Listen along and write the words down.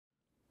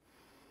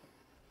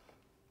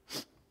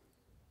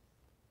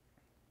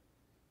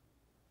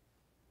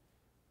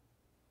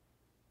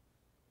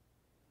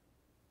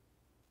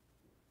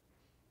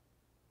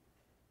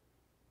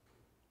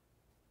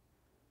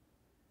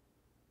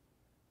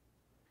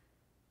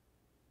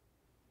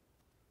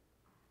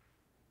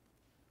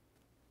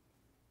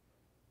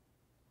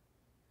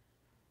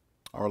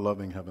Our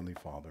loving Heavenly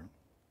Father,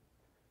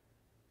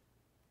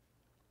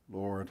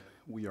 Lord,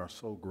 we are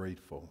so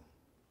grateful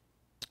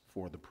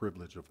for the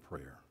privilege of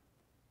prayer.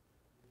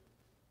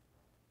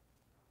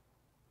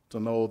 To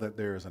know that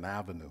there is an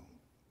avenue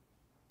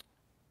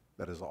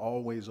that is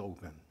always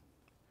open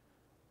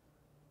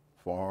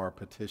for our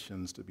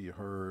petitions to be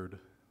heard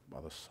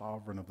by the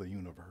sovereign of the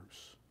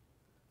universe.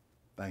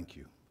 Thank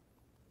you.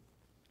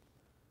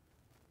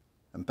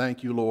 And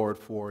thank you, Lord,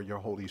 for your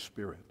Holy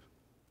Spirit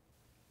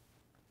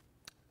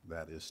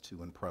that is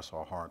to impress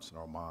our hearts and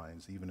our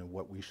minds, even in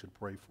what we should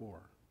pray for.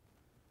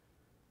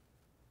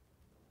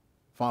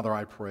 Father,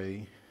 I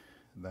pray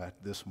that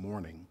this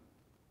morning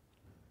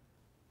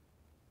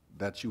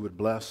that you would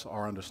bless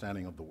our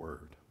understanding of the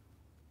word.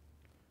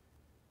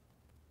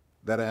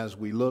 That as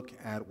we look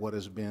at what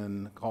has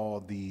been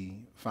called the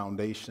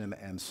foundation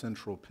and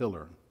central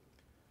pillar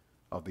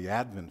of the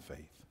Advent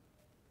faith,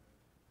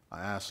 I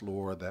ask,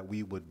 Lord, that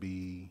we would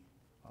be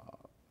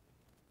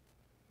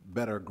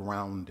better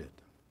grounded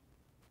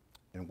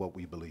in what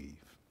we believe.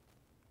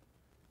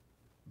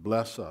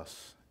 Bless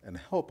us and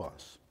help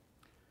us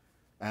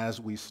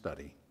as we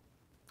study,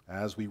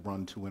 as we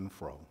run to and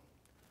fro.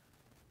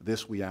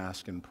 This we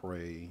ask and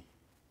pray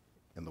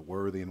in the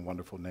worthy and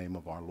wonderful name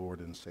of our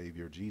Lord and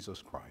Savior,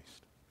 Jesus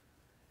Christ.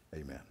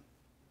 Amen.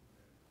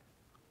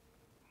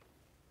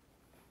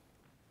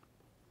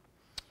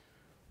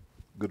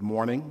 Good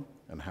morning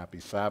and happy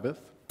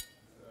Sabbath.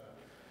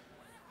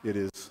 It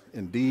is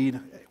indeed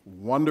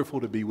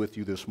wonderful to be with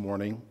you this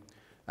morning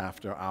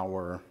after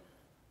our,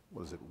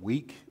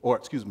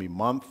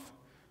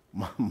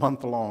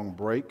 month-long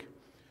break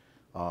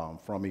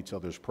from each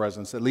other's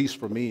presence. At least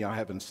for me, I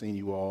haven't seen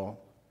you all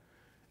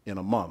in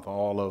a month,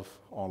 all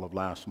of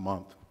last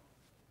month.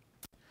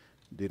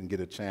 Didn't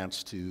get a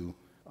chance to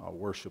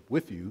worship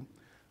with you,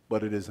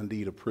 but it is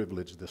indeed a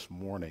privilege this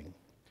morning.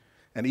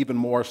 And even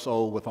more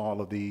so with all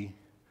of the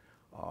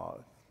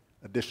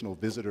additional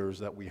visitors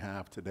that we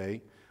have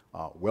today.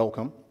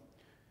 Welcome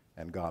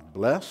and God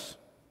bless.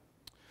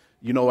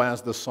 You know,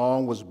 as the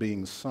song was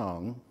being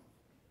sung,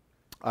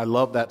 I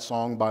love that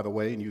song, by the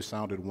way, and you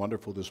sounded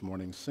wonderful this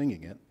morning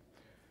singing it.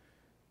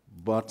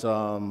 But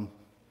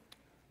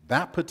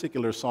that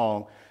particular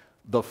song,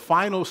 the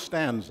final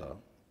stanza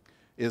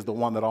is the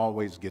one that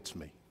always gets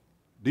me.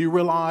 Do you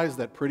realize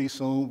that pretty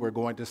soon we're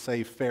going to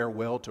say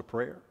farewell to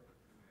prayer?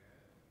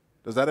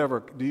 Do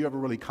you ever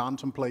really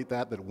contemplate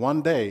that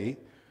one day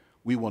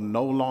we will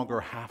no longer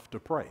have to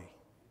pray?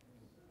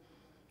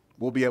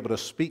 We'll be able to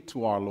speak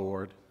to our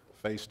Lord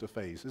face to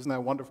face. Isn't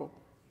that wonderful?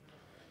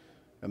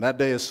 And that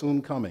day is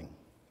soon coming.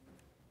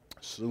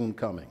 Soon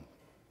coming.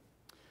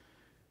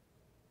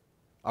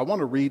 I want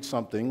to read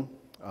something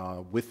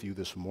with you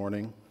this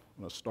morning.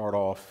 I'm going to start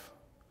off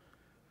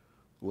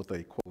with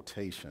a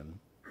quotation.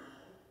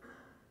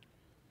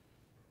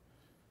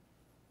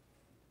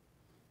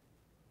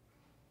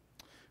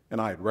 And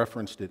I had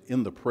referenced it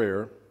in the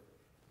prayer.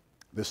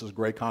 This is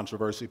Great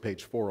Controversy,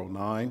 page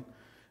 409.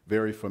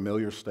 Very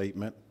familiar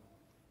statement.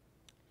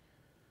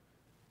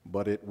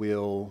 But it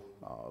will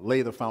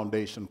lay the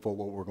foundation for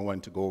what we're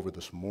going to go over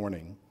this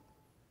morning.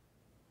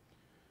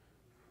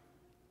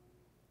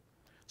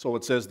 So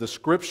it says, the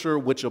scripture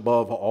which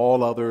above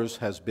all others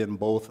has been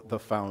both the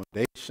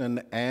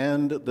foundation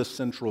and the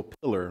central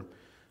pillar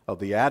of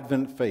the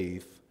Advent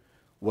faith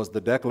was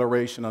the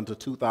declaration unto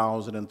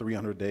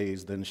 2,300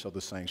 days, then shall the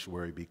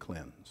sanctuary be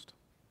cleansed.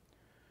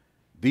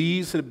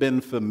 These had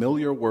been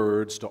familiar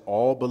words to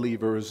all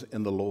believers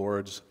in the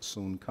Lord's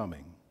soon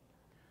coming.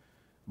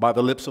 By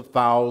the lips of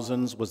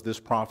thousands was this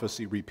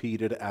prophecy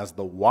repeated as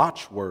the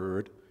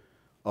watchword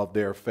of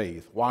their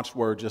faith.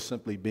 Watchword just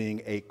simply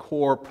being a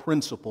core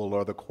principle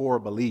or the core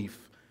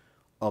belief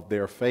of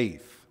their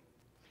faith.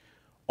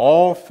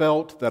 All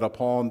felt that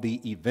upon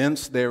the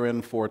events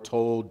therein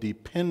foretold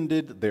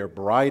depended their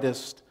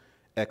brightest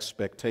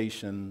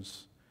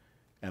expectations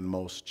and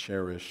most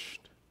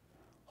cherished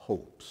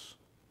hopes.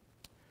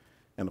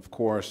 And of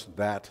course,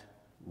 that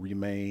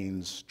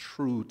remains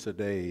true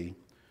today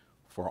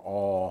for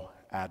all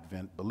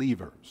Advent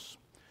believers.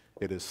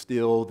 It is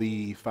still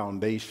the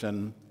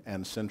foundation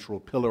and central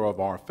pillar of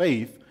our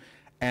faith,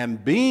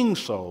 and being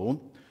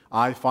so,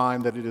 I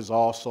find that it is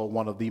also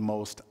one of the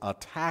most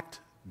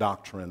attacked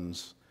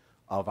doctrines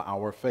of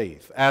our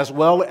faith, as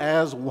well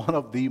as one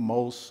of the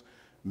most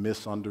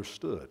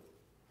misunderstood.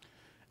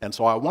 And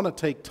so I want to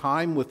take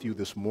time with you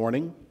this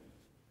morning,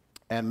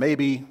 and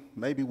maybe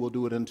we'll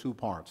do it in two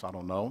parts, I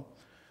don't know,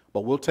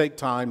 but we'll take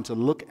time to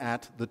look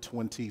at the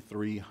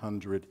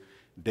 2,300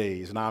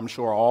 days. And I'm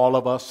sure all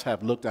of us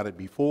have looked at it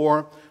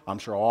before. I'm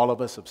sure all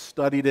of us have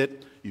studied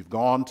it. You've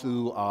gone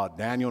to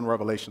Daniel and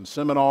Revelation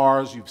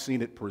seminars. You've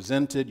seen it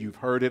presented. You've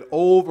heard it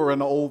over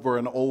and over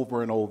and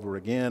over and over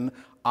again.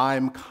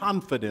 I'm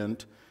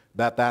confident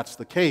that that's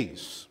the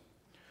case.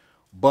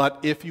 But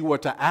if you were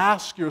to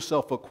ask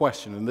yourself a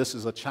question, and this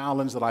is a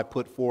challenge that I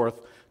put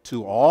forth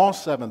to all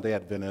Seventh-day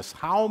Adventists,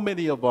 how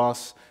many of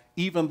us,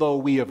 even though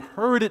we have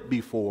heard it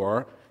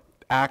before,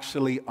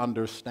 actually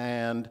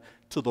understand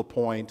to the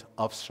point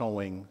of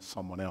showing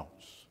someone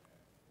else?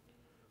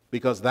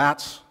 because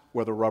that's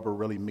where the rubber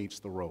really meets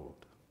the road,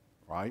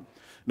 right?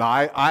 Now,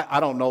 I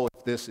don't know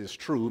if this is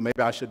true.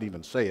 Maybe I shouldn't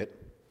even say it.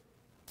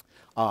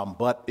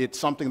 But it's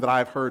something that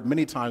I've heard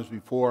many times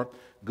before.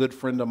 A good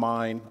friend of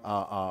mine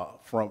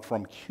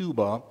from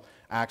Cuba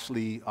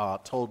actually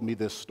told me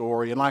this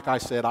story. And like I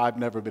said, I've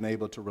never been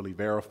able to really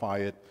verify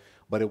it,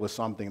 but it was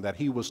something that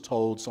he was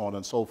told, so on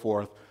and so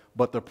forth.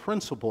 But the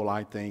principle,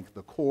 I think,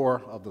 the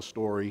core of the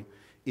story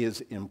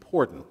is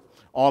important.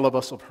 All of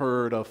us have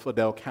heard of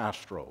Fidel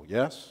Castro,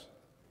 yes?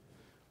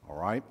 All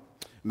right.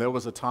 And there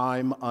was a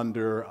time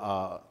under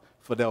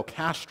Fidel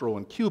Castro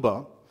in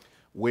Cuba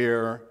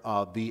where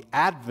the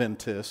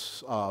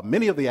Adventists,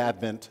 many of the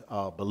Advent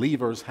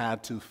believers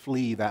had to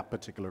flee that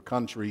particular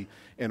country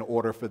in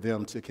order for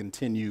them to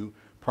continue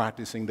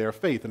practicing their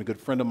faith. And a good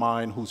friend of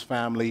mine whose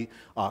family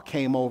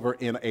came over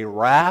in a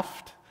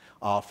raft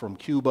from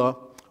Cuba,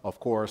 of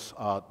course,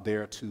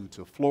 there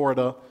to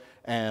Florida.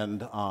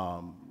 And,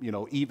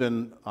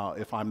 even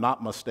if I'm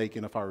not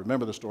mistaken, if I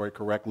remember the story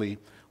correctly,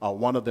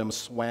 one of them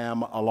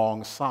swam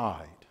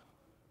alongside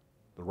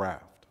the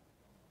raft.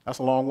 That's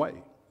a long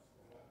way,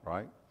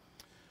 right?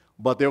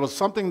 But there was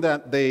something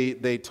that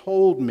they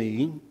told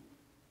me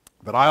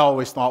that I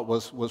always thought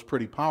was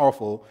pretty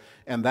powerful,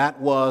 and that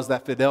was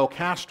that Fidel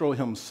Castro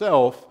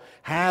himself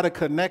had a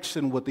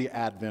connection with the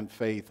Advent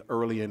faith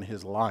early in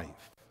his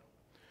life.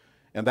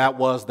 And that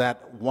was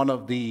that one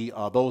of the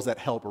those that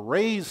helped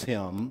raise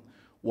him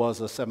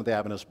was a Seventh-day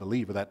Adventist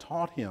believer that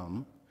taught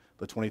him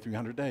the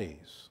 2300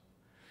 days.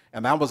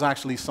 And that was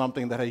actually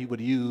something that he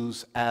would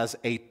use as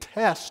a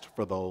test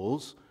for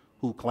those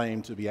who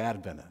claim to be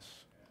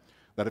Adventists.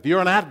 That if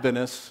you're an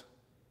Adventist,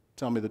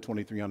 tell me the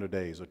 2300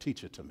 days or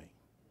teach it to me.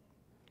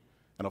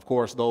 And of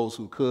course, those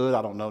who could,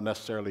 I don't know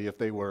necessarily if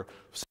they were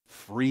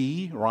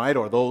free, right,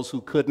 or those who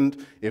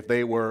couldn't, if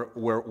they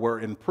were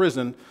in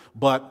prison.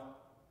 But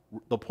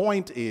the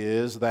point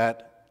is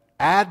that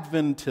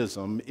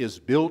Adventism is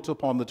built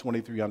upon the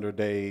 2300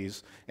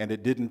 days, and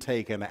it didn't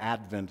take an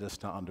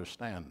Adventist to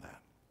understand that.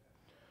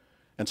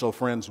 And so,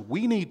 friends,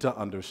 we need to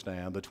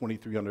understand the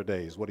 2300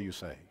 days. What do you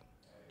say?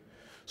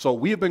 So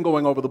we have been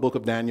going over the book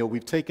of Daniel.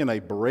 We've taken a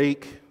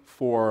break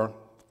for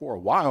a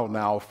while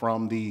now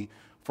from the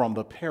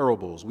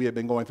parables. We have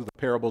been going through the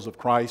parables of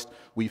Christ.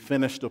 We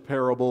finished a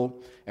parable,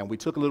 and we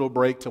took a little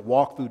break to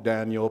walk through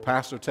Daniel.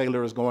 Pastor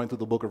Taylor is going through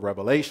the book of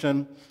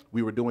Revelation.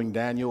 We were doing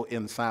Daniel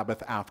in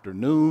Sabbath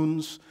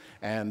afternoons,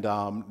 and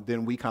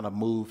then we kind of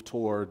moved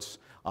towards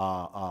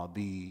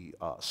the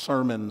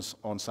sermons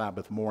on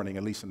Sabbath morning,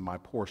 at least in my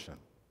portion.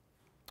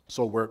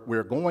 So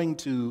we're going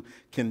to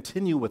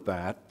continue with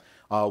that.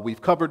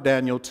 We've covered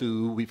Daniel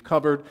 2, we've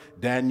covered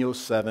Daniel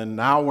 7,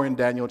 now we're in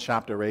Daniel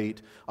chapter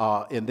 8,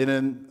 and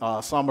then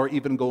some are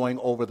even going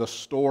over the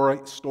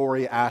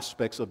story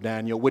aspects of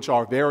Daniel, which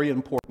are very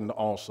important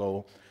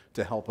also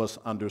to help us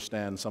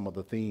understand some of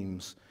the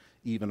themes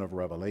even of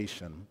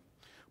Revelation.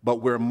 But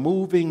we're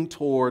moving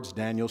towards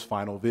Daniel's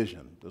final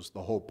vision. That's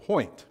the whole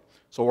point.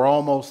 So we're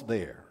almost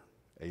there.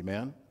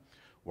 Amen?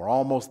 We're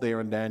almost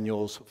there in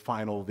Daniel's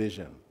final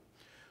vision.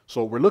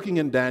 So we're looking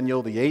in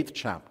Daniel, the 8th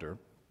chapter.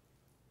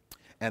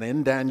 And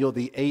in Daniel,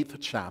 the 8th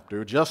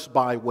chapter, just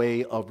by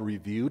way of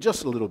review,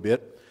 just a little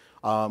bit,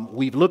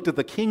 we've looked at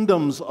the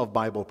kingdoms of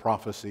Bible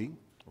prophecy,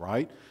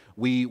 right?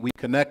 We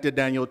connected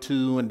Daniel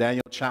 2 and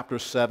Daniel chapter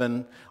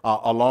 7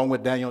 along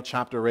with Daniel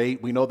chapter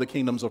 8. We know the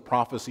kingdoms of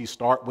prophecy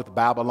start with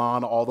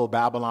Babylon, although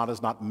Babylon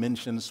is not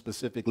mentioned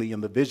specifically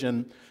in the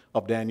vision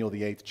of Daniel,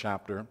 the 8th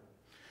chapter.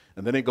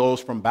 And then it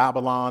goes from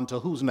Babylon to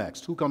who's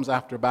next? Who comes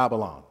after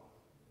Babylon?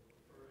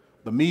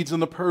 The Medes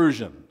and the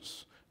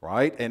Persians.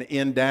 Right? And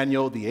in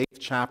Daniel, the 8th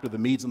chapter, the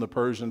Medes and the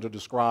Persians are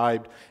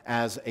described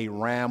as a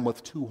ram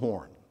with two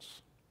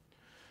horns.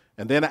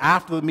 And then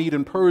after the Mede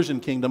and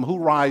Persian kingdom, who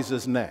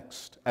rises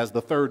next as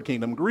the third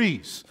kingdom?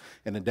 Greece.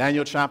 And in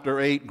Daniel chapter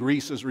 8,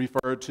 Greece is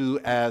referred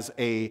to as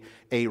a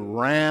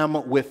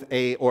ram with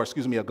a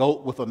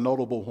goat with a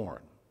notable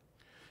horn.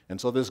 And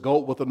so this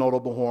goat with a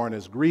notable horn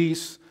is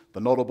Greece.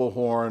 The notable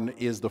horn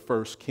is the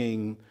first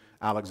king,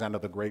 Alexander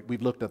the Great.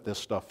 We've looked at this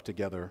stuff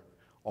together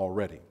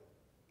already.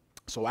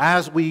 So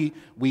as we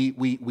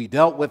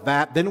dealt with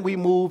that, then we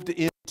moved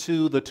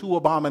into the two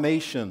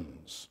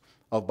abominations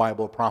of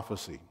Bible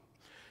prophecy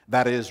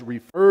that is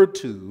referred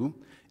to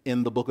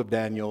in the book of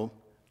Daniel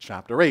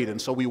chapter 8.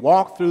 And so we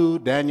walked through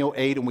Daniel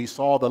 8 and we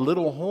saw the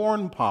little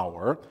horn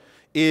power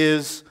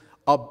is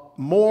a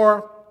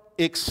more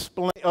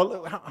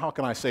how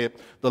can I say it?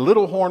 The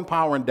little horn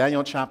power in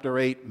Daniel chapter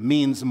 8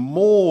 means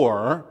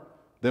more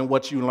than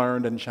what you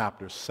learned in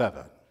chapter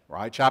 7,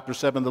 right? Chapter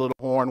 7, the little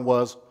horn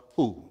was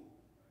who?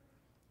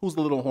 Who's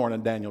the little horn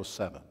in Daniel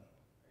 7?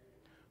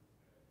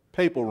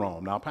 Papal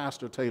Rome. Now,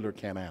 Pastor Taylor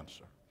can't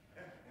answer.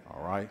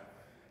 All right?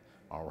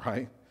 All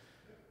right?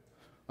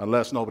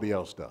 Unless nobody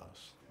else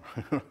does.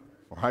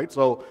 All right?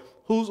 So,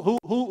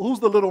 who's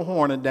the little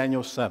horn in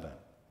Daniel 7?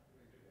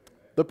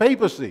 The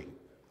papacy.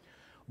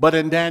 But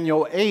in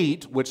Daniel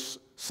 8, which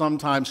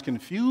sometimes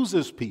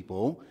confuses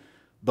people,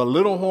 the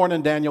little horn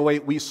in Daniel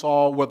 8 we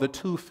saw were the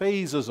two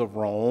phases of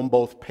Rome,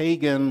 both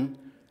pagan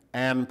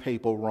and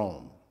papal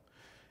Rome.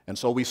 And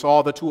so we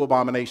saw the two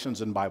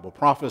abominations in Bible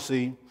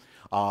prophecy.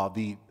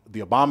 The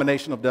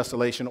abomination of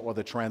desolation or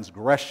the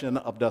transgression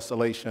of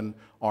desolation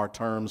are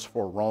terms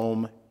for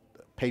Rome,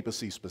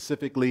 papacy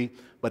specifically.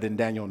 But in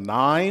Daniel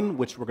 9,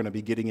 which we're going to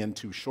be getting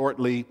into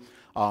shortly,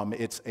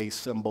 it's a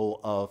symbol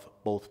of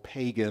both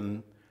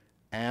pagan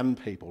and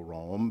papal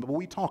Rome. But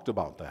we talked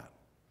about that.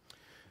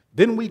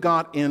 Then we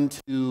got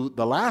into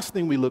the last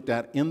thing we looked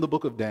at in the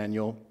book of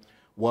Daniel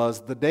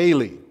was the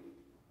daily.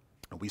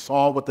 We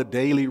saw what the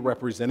daily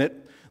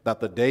represented, that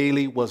the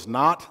daily was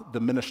not the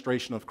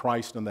ministration of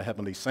Christ in the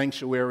heavenly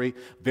sanctuary.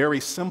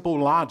 Very simple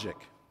logic.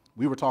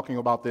 We were talking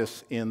about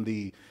this in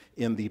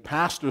the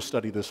pastor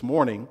study this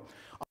morning.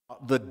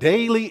 The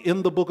daily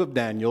in the book of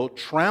Daniel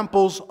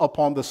tramples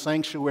upon the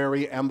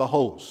sanctuary and the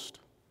host.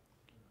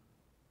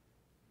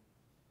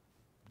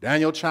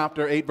 Daniel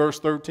chapter 8, verse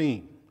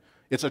 13.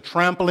 It's a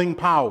trampling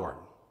power.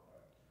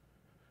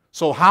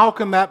 So how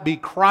can that be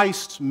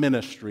Christ's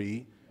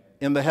ministry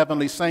in the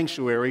heavenly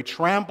sanctuary,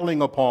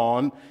 trampling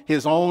upon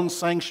his own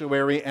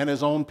sanctuary and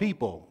his own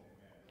people?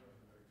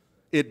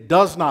 It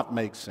does not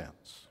make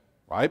sense,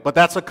 right? But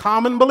that's a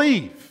common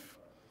belief.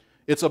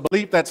 It's a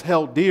belief that's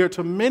held dear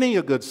to many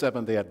a good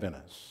Seventh-day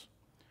Adventist.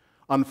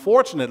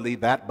 Unfortunately,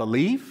 that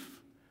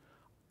belief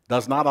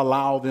does not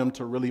allow them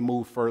to really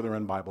move further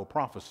in Bible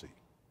prophecy.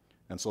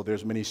 And so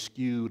there's many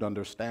skewed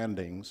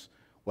understandings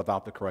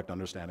without the correct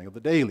understanding of the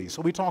daily.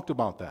 So we talked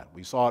about that.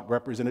 We saw it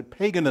represented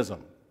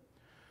paganism,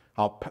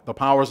 how the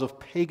powers of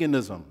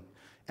paganism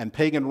and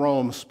pagan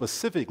Rome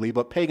specifically,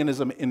 but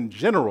paganism in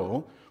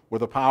general, were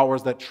the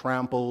powers that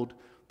trampled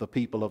the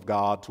people of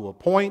God to a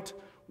point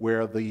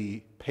where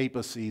the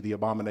papacy, the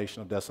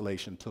abomination of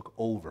desolation, took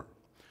over.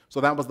 So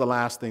that was the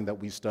last thing that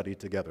we studied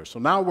together. So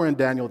now we're in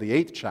Daniel, the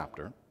 8th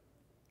chapter.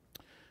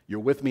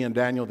 You're with me in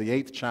Daniel, the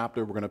 8th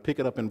chapter. We're going to pick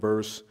it up in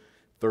verse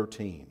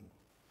 13.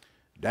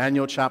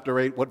 Daniel chapter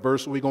 8, what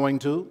verse are we going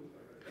to?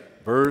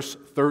 Verse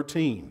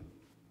 13.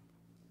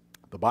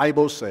 The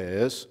Bible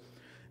says,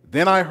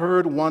 "Then I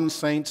heard one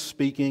saint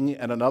speaking,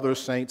 and another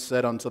saint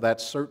said unto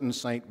that certain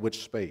saint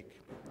which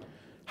spake,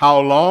 How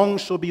long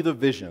shall be the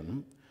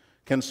vision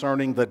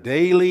concerning the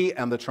daily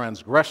and the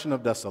transgression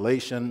of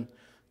desolation,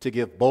 to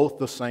give both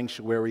the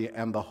sanctuary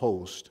and the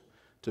host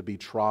to be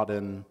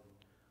trodden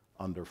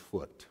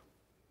underfoot?"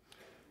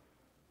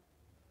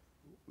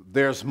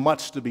 There's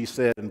much to be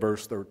said in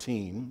verse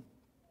 13,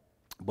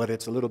 but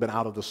it's a little bit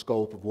out of the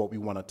scope of what we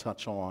want to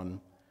touch on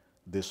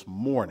this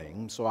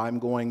morning. So I'm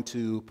going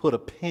to put a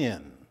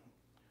pin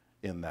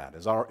in that.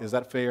 Is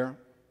that fair?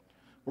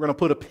 We're going to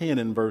put a pin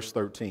in verse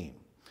 13.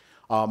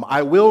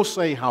 I will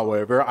say,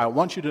 however, I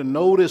want you to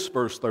notice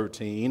verse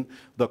 13,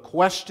 the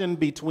question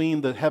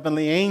between the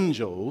heavenly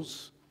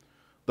angels,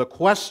 the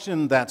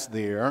question that's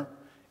there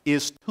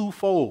is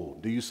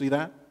twofold. Do you see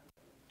that?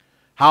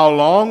 How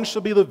long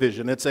shall be the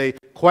vision? It's a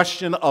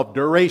question of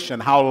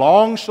duration. How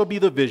long shall be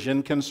the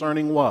vision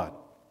concerning what?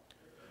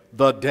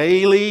 The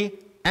daily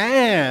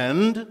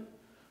and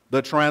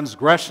the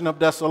transgression of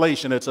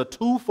desolation. It's a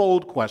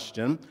twofold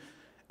question.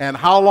 And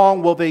how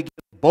long will they give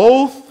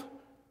both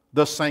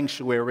the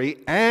sanctuary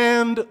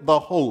and the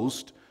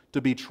host to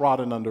be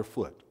trodden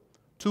underfoot?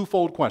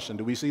 Twofold question.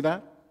 Do we see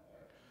that?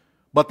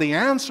 But the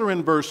answer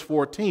in verse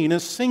 14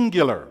 is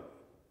singular.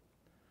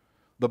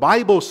 The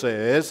Bible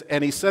says,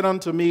 "And he said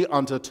unto me,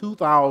 unto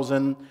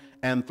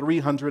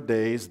 2,300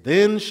 days,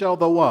 then shall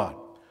the what?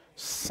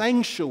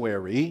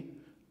 Sanctuary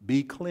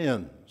be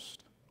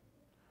cleansed."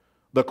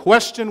 The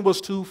question was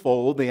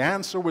twofold. The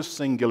answer was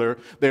singular.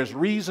 There's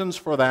reasons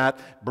for that.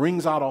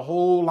 Brings out a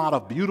whole lot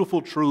of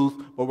beautiful truth,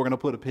 but we're going to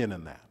put a pin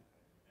in that.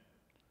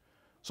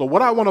 So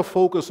what I want to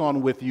focus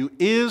on with you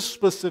is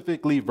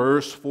specifically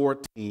verse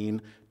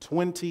 14,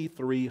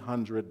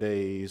 2,300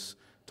 days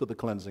to the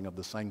cleansing of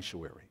the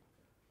sanctuary.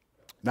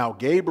 Now,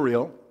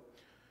 Gabriel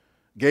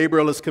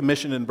is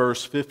commissioned in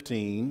verse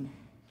 15.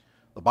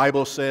 The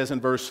Bible says in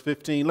verse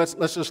 15, let's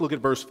just look at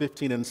verse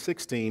 15 and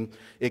 16.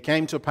 "It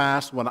came to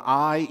pass when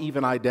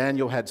even I,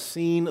 Daniel, had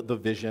seen the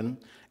vision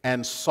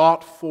and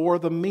sought for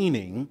the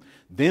meaning,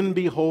 then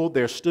behold,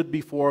 there stood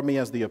before me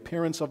as the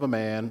appearance of a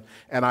man,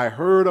 and I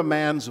heard a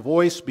man's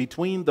voice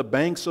between the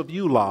banks of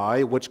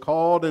Ulai, which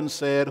called and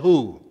said,"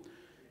 who?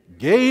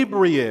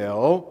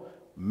 "Gabriel,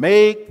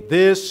 make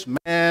this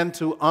man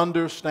to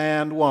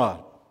understand"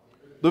 what?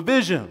 The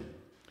vision.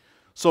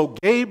 So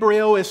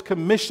Gabriel is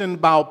commissioned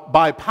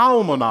by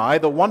Palmoni,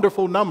 the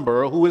wonderful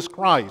number, who is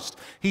Christ.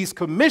 He's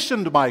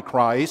commissioned by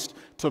Christ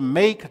to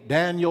make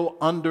Daniel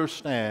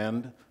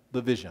understand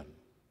the vision.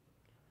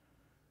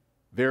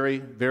 Very,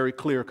 very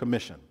clear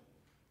commission.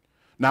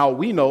 Now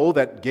we know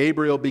that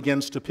Gabriel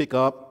begins to pick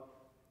up,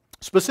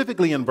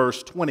 specifically in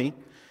verse 20,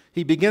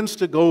 he begins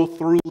to go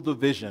through the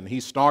vision. He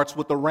starts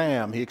with the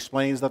ram. He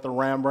explains that the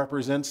ram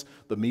represents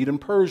the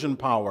Medo-Persian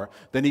power.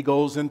 Then he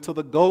goes into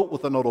the goat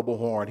with a notable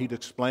horn. He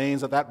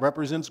explains that that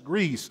represents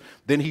Greece.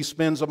 Then he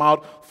spends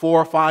about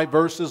 4 or 5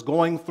 verses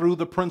going through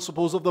the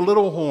principles of the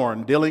little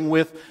horn, dealing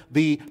with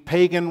the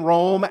pagan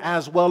Rome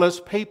as well as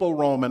papal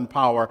Roman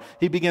power.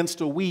 He begins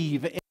to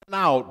weave in and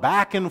out,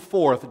 back and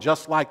forth,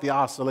 just like the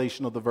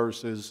oscillation of the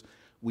verses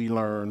we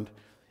learned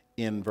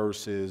in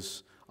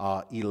verses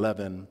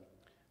 11,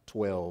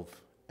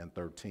 12, and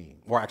 13,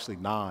 or actually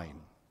 9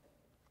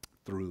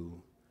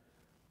 through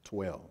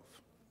 12.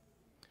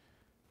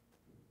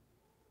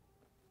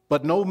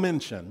 But no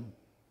mention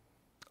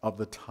of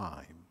the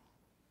time.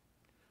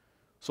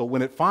 So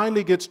when it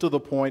finally gets to the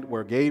point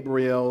where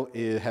Gabriel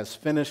has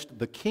finished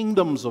the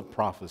kingdoms of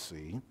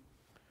prophecy,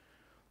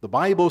 the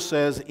Bible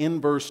says in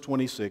verse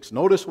 26,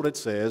 notice what it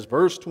says,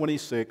 verse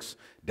 26,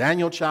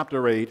 Daniel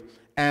chapter 8,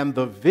 and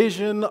the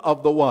vision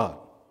of the what?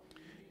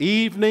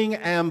 Evening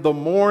and the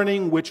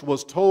morning which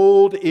was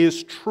told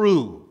is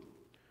true.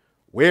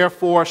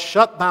 Wherefore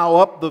shut thou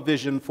up the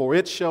vision, for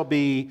it shall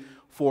be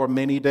for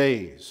many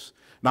days.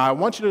 Now I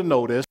want you to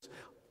notice,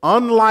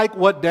 unlike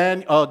what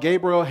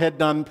Gabriel had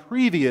done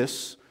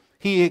previous,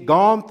 he had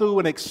gone through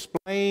and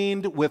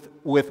explained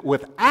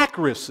with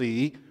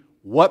accuracy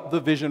what the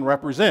vision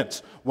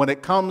represents. When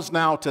it comes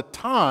now to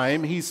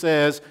time, he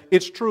says,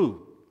 it's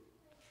true.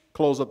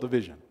 Close up the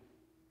vision.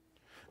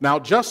 Now,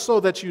 just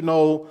so that you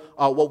know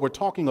what we're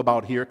talking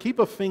about here, keep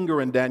a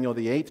finger in Daniel,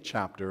 the 8th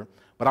chapter,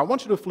 but I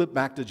want you to flip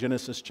back to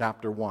Genesis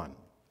chapter 1,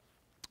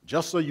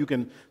 just so you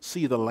can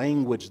see the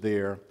language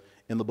there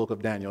in the book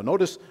of Daniel.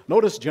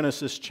 Notice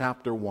Genesis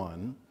chapter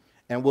 1,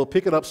 and we'll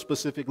pick it up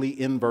specifically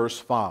in verse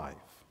 5.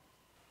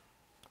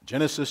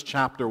 Genesis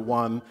chapter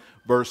 1,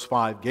 verse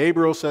 5.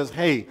 Gabriel says,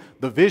 hey,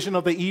 the vision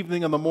of the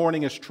evening and the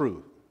morning is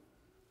true.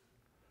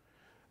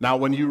 Now,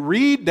 when you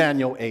read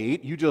Daniel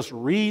 8, you just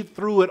read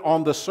through it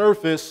on the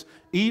surface.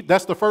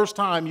 That's the first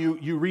time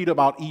you read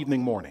about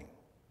evening, morning.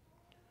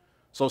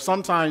 So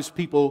sometimes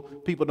people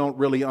don't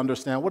really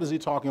understand, what is he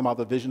talking about?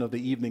 The vision of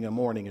the evening and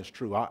morning is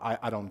true.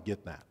 I don't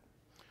get that.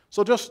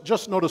 So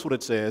just notice what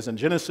it says in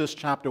Genesis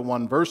chapter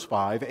 1, verse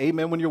 5.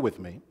 Amen when you're with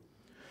me.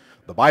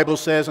 The Bible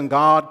says, and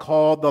God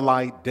called the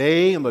light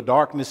day, and the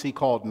darkness he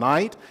called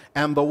night,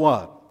 and the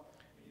what?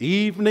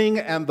 Evening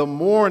and the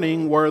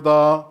morning were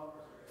the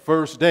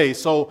first day.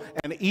 So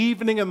an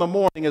evening and the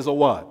morning is a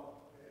what?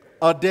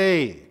 A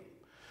day.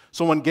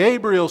 So when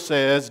Gabriel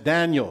says,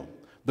 Daniel,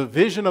 the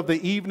vision of the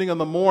evening and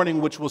the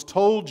morning which was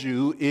told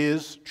you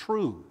is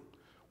true.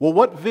 Well,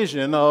 what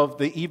vision of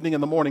the evening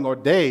and the morning or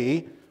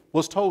day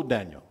was told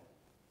Daniel?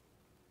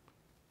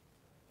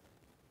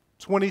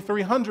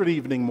 2,300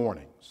 evening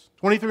mornings,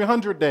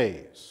 2,300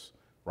 days,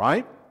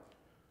 right?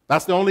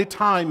 That's the only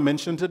time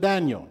mentioned to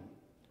Daniel.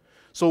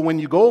 So when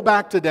you go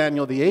back to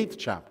Daniel, the 8th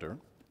chapter,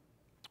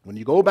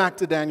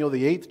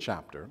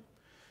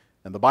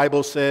 and the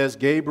Bible says,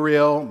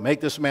 Gabriel,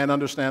 make this man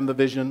understand the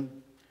vision.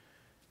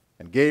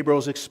 And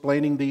Gabriel's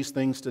explaining these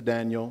things to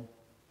Daniel.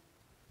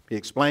 He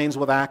explains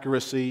with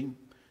accuracy,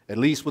 at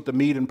least with the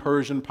Mede and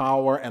Persian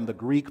power and the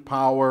Greek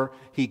power,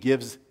 he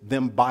gives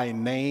them by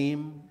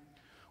name.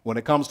 When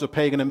it comes to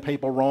pagan and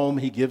papal Rome,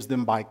 he gives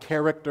them by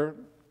character.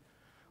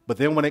 But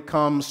then when it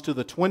comes to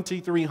the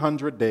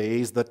 2,300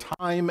 days, the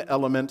time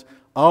element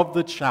of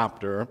the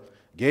chapter,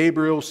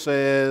 Gabriel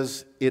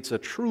says it's a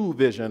true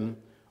vision,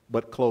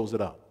 but close it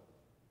up.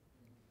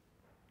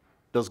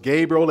 Does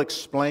Gabriel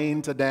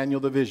explain to Daniel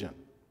the vision?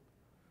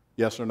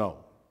 Yes or no?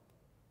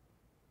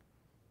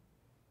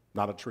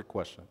 Not a trick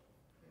question,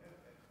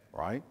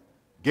 right?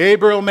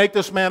 Gabriel, make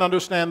this man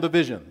understand the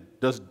vision.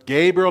 Does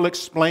Gabriel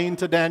explain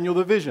to Daniel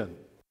the vision?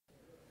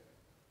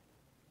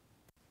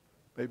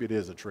 Maybe it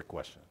is a trick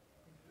question.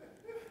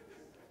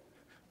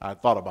 I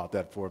thought about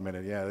that for a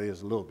minute. Yeah, it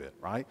is a little bit,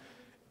 right?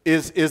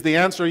 Is the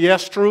answer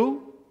yes,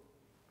 true?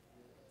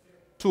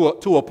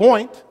 To a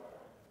point,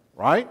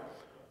 right?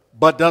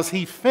 But does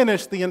he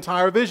finish the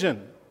entire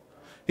vision?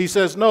 He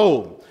says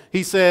no.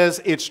 He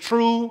says it's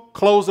true,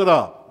 close it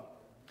up.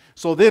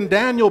 So then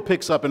Daniel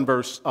picks up in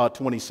verse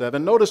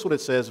 27. Notice what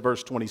it says,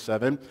 verse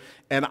 27.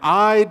 And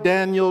I,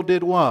 Daniel,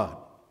 did what?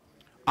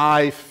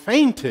 I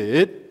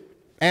fainted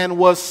and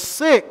was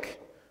sick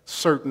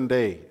certain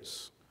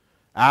days.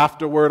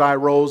 Afterward I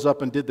rose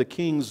up and did the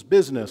king's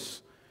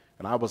business,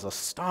 and I was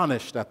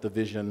astonished at the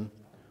vision,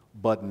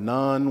 but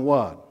none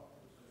what?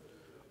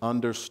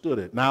 Understood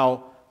it.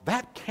 Now,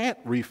 that can't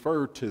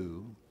refer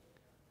to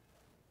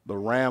the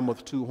ram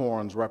with two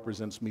horns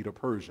represents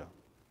Medo-Persia.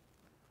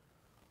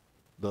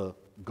 The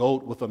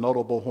goat with a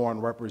notable horn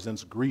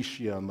represents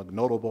Grecia, and the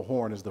notable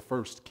horn is the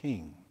first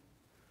king.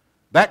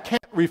 That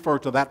can't refer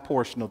to that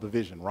portion of the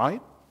vision,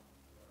 right?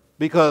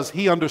 Because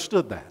he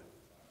understood that.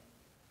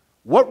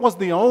 What was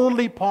the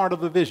only part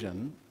of the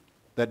vision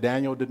that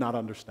Daniel did not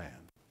understand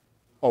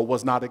or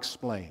was not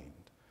explained?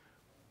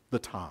 The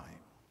time.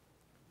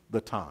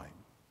 The time.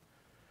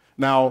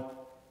 Now,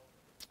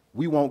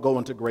 we won't go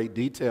into great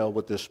detail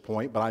with this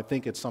point, but I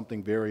think it's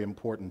something very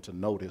important to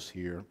notice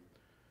here.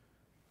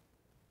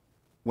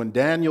 When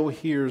Daniel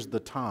hears the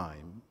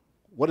time,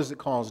 what does it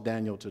cause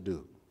Daniel to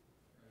do?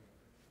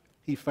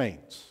 He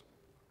faints.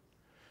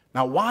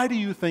 Now, why do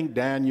you think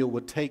Daniel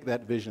would take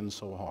that vision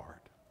so hard?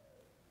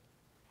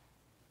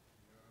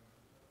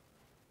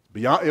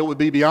 It would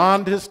be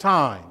beyond his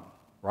time,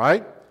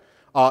 right?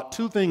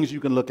 Two things you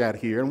can look at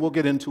here, and we'll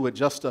get into it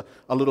just a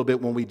little bit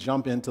when we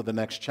jump into the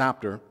next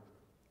chapter.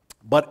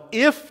 But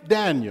if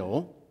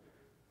Daniel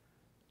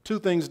Two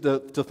things to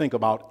think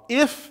about.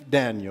 If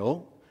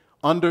Daniel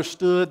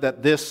understood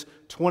that this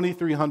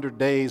 2,300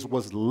 days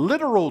was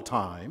literal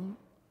time,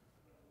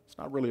 it's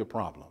not really a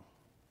problem.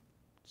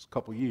 It's a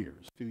couple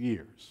years, a few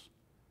years.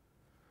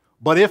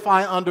 But if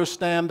I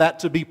understand that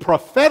to be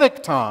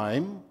prophetic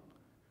time,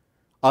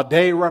 a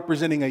day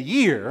representing a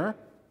year,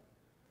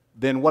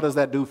 then what does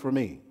that do for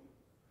me?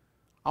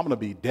 I'm going to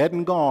be dead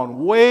and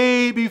gone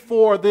way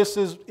before this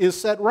is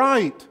set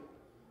right.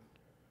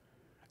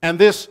 And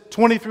this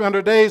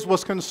 2,300 days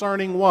was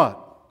concerning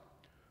what?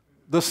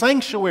 The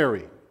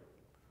sanctuary.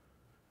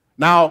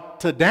 Now,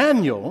 to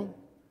Daniel,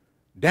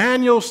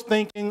 Daniel's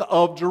thinking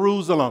of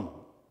Jerusalem,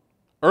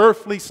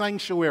 earthly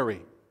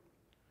sanctuary.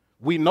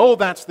 We know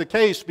that's the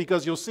case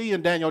because you'll see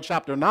in Daniel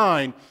chapter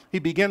 9, he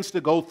begins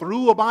to go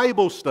through a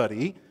Bible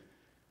study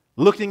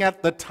looking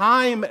at the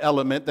time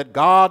element that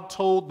God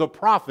told the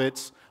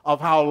prophets of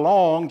how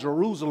long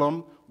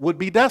Jerusalem would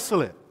be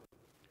desolate.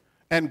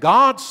 And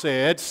God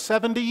said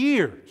 70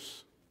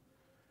 years.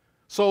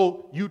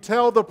 So you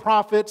tell the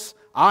prophets,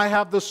 I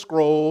have the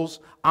scrolls,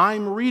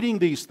 I'm reading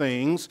these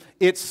things,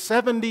 it's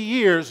 70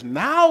 years.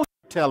 Now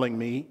you're telling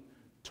me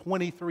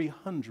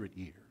 2,300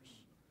 years.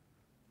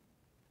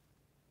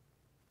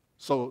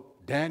 So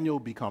Daniel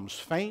becomes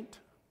faint.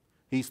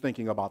 He's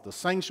thinking about the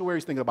sanctuary,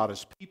 he's thinking about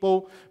his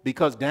people.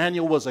 Because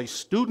Daniel was a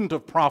student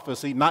of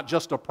prophecy, not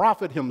just a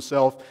prophet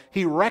himself,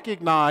 he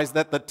recognized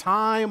that the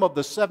time of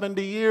the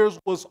 70 years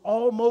was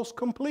almost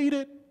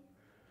completed.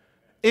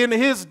 In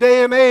his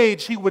day and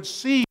age, he would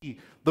see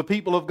the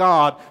people of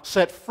God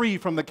set free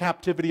from the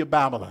captivity of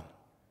Babylon.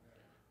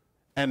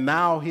 And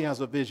now he has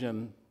a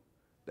vision,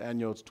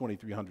 Daniel's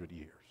 2,300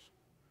 years.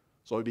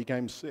 So he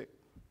became sick.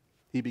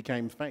 He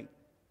became faint.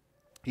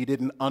 He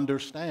didn't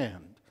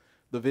understand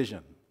the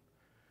vision.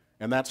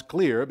 And that's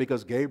clear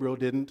because Gabriel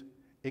didn't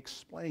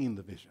explain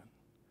the vision.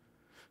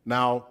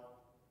 Now,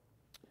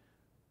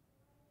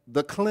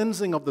 the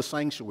cleansing of the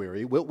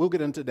sanctuary, we'll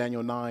get into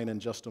Daniel 9 in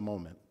just a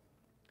moment.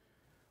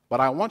 But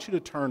I want you to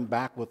turn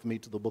back with me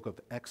to the book of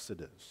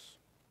Exodus.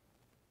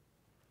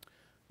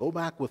 Go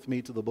back with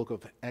me to the book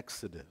of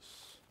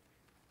Exodus.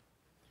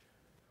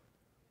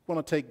 I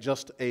want to take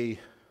just a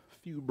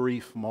few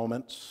brief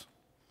moments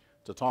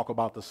to talk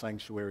about the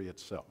sanctuary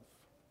itself.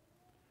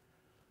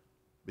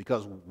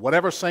 Because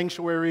whatever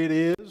sanctuary it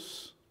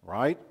is,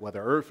 right,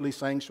 whether earthly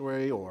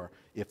sanctuary or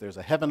if there's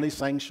a heavenly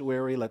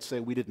sanctuary, let's say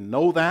we didn't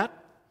know that,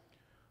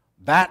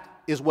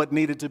 that is what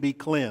needed to be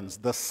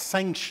cleansed, the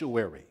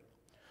sanctuary.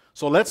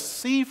 So let's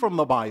see from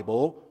the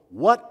Bible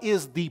what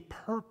is the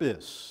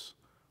purpose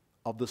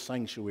of the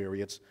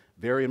sanctuary. It's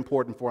very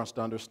important for us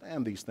to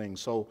understand these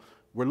things. So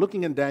we're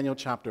looking in Daniel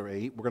chapter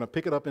 8. We're going to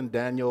pick it up in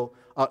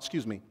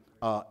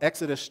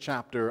Exodus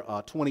chapter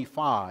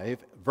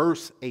 25,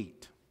 verse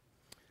 8.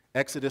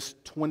 Exodus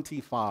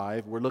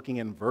 25, we're looking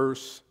in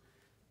verse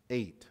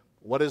 8.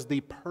 What is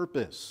the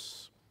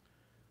purpose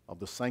of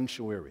the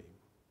sanctuary?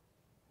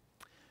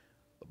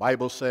 The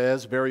Bible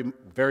says, very,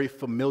 very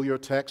familiar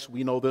text,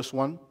 we know this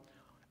one.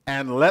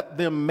 And let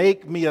them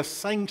make me a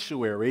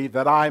sanctuary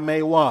that I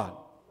may what?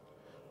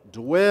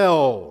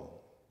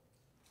 Dwell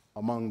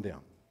among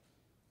them.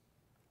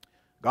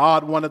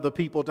 God wanted the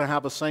people to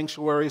have a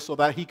sanctuary so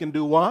that he can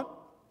do what?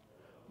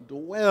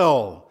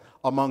 Dwell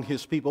among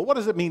his people. What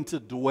does it mean to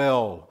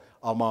dwell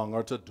among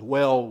or to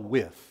dwell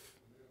with?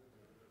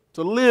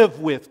 To live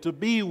with, to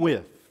be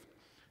with.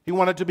 He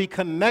wanted to be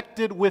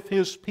connected with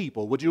his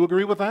people. Would you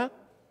agree with that?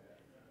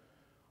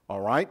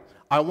 All right.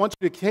 I want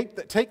you to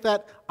take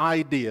that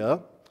idea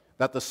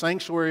that the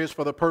sanctuary is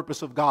for the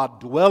purpose of God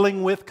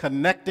dwelling with,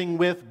 connecting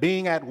with,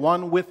 being at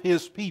one with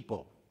his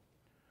people.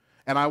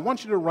 And I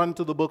want you to run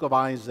to the book of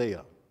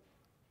Isaiah.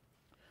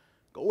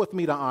 Go with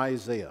me to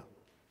Isaiah.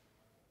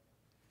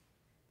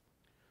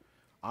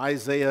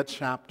 Isaiah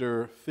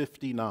chapter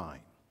 59.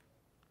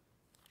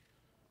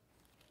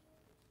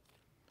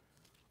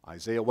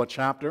 Isaiah what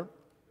chapter?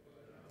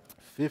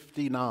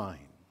 59.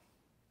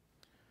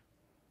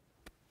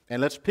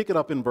 And let's pick it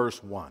up in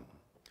verse 1.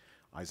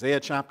 Isaiah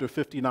chapter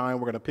 59,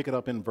 we're going to pick it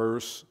up in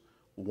verse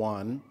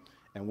 1.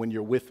 And when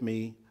you're with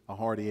me, a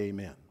hearty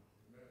amen.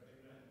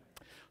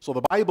 So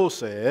the Bible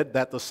said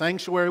that the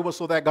sanctuary was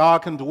so that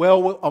God can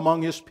dwell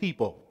among his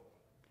people.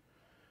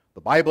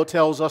 The Bible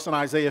tells us in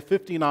Isaiah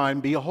 59,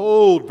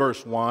 behold,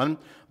 verse 1,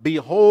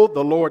 behold,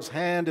 the Lord's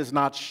hand is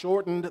not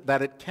shortened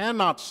that it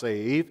cannot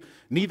save,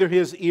 neither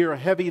his ear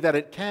heavy that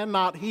it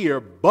cannot hear,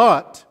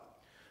 but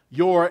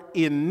your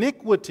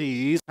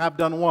iniquities have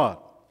done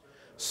what?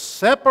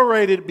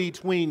 Separated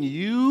between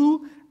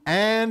you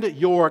and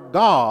your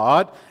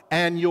God,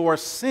 and your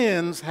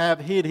sins have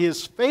hid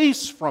his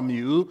face from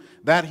you,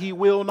 that he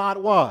will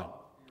not what?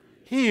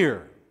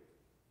 Hear.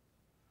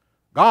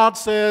 God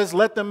says,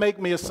 let them make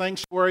me a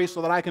sanctuary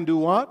so that I can do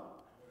what?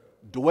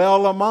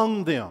 Dwell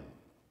among them.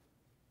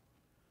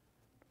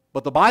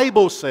 But the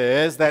Bible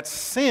says that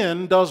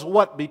sin does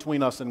what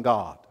between us and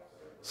God?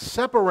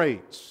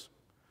 Separates.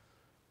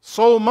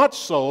 So much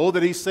so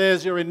that he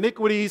says your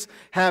iniquities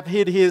have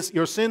hid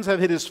your sins have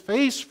hid his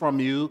face from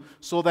you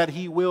so that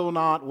he will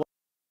not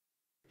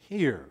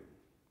hear.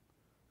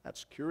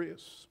 That's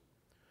curious.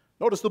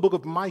 Notice the book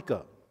of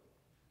Micah.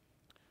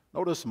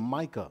 Notice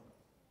Micah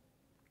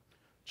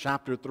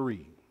chapter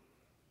 3.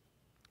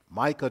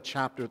 Micah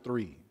chapter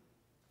 3.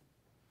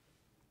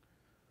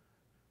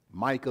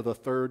 Micah, the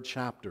 3rd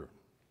chapter.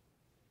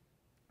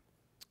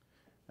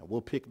 And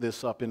we'll pick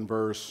this up in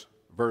verse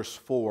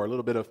 4, a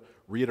little bit of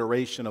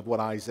reiteration of what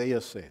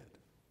Isaiah said.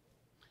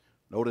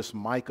 Notice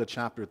Micah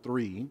chapter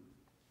 3.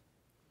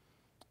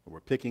 We're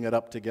picking it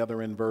up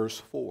together in verse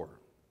 4.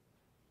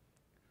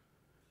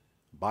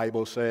 The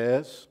Bible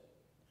says,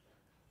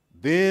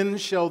 "Then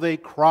shall they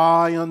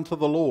cry unto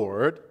the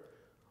Lord,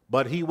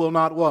 but he will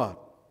not" what?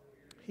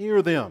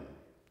 "Hear them.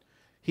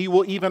 He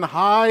will even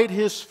hide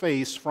his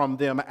face from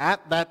them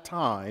at that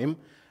time,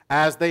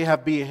 as they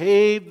have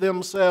behaved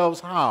themselves"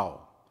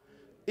 how?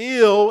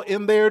 "Ill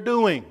in their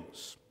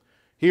doings."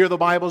 Here the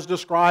Bible is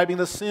describing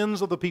the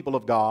sins of the people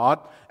of God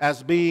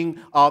as being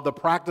the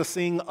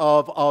practicing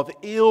of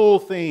ill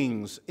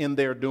things in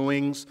their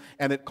doings,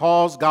 and it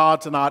caused God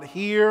to not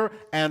hear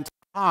and to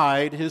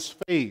hide his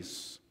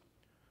face.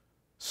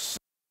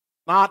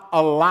 Not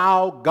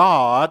allow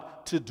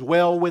God to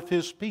dwell with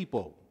his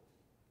people.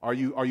 Are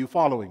you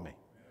following me?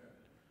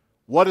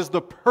 What is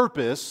the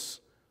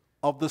purpose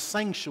of the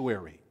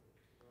sanctuary?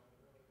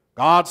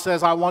 God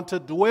says, I want to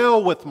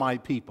dwell with my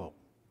people.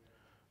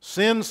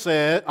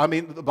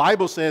 The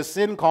Bible says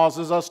sin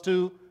causes us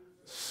to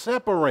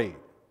separate.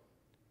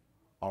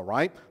 All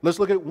right, let's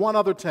look at one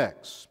other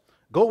text.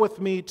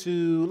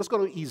 Let's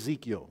go to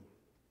Ezekiel.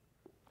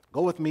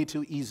 Go with me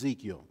to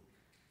Ezekiel.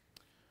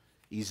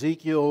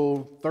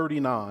 Ezekiel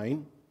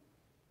 39.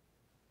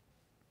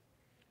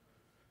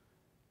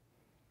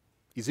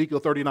 Ezekiel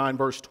 39,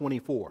 verse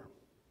 24.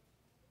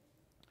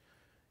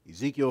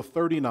 Ezekiel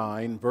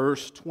 39,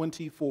 verse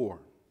 24.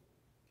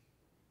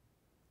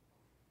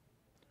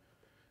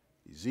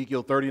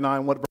 Ezekiel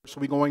 39, what verse are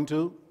we going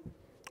to?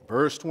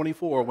 Verse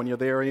 24, when you're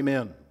there,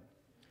 amen.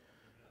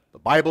 The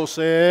Bible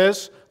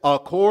says,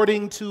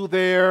 according to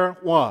their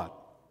what?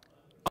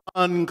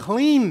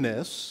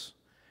 Uncleanness,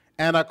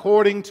 and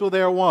according to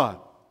their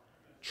what?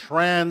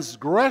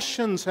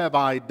 Transgressions have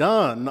I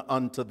done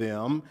unto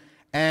them,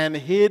 and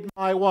hid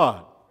my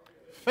what?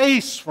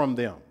 Face from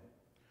them.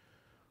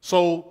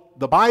 So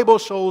the Bible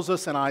shows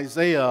us in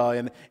Isaiah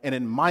and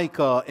in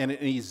Micah and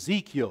in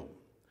Ezekiel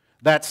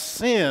that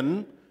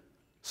sin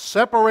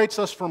separates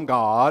us from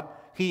God.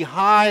 He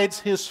hides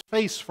his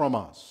face from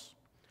us.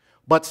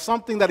 But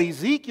something that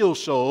Ezekiel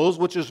shows,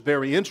 which is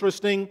very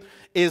interesting,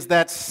 is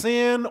that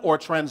sin or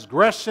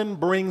transgression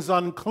brings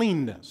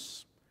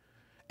uncleanness.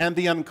 And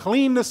the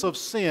uncleanness of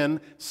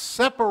sin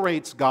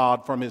separates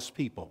God from his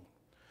people.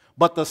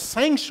 But the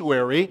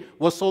sanctuary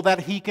was so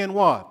that he can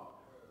what?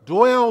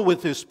 Dwell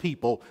with his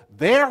people.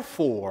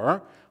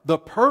 Therefore, the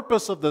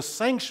purpose of the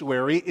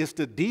sanctuary is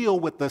to deal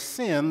with the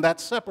sin that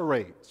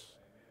separates.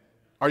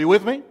 Are you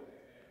with me?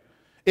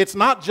 It's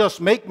not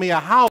just make me a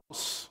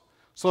house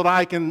so that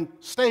I can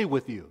stay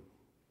with you.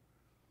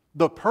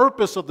 The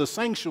purpose of the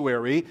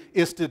sanctuary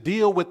is to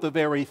deal with the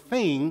very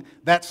thing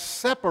that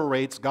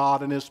separates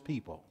God and his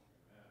people.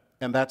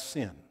 And that's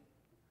sin.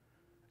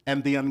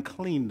 And the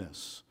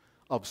uncleanness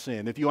of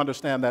sin. If you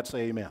understand that,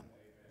 say amen.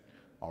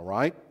 All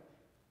right.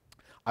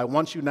 I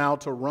want you now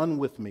to run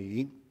with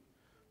me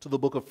to the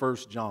book of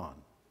 1 John.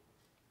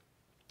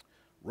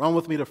 Run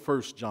with me to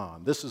 1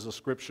 John. This is a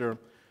scripture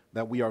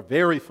that we are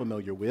very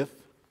familiar with,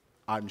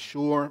 I'm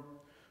sure.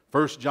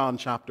 1 John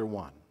chapter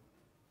 1.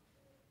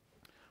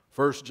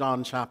 1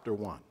 John chapter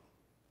 1.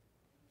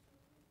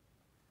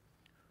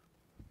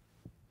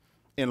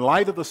 In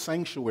light of the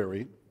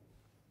sanctuary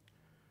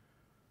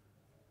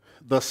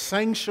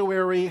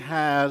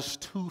has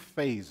two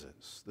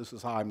phases. This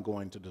is how I'm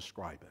going to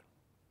describe it.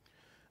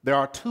 There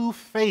are two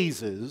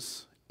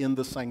phases in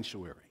the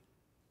sanctuary.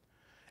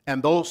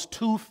 And those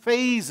two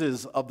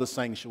phases of the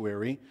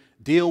sanctuary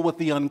deal with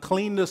the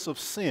uncleanness of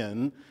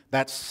sin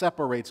that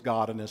separates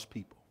God and his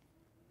people.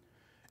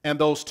 And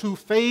those two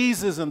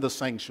phases in the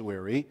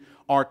sanctuary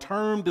are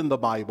termed in the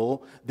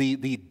Bible the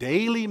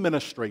daily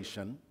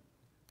ministration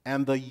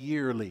and the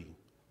yearly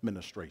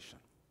ministration.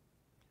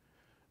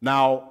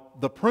 Now,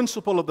 the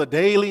principle of the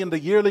daily and the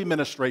yearly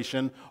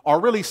ministration are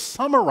really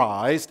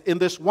summarized in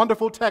this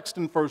wonderful text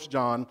in 1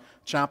 John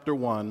chapter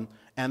 1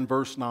 and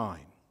verse 9.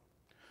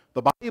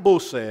 The Bible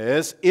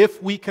says,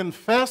 if we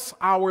confess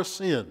our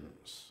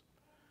sins,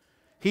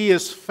 he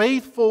is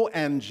faithful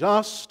and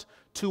just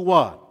to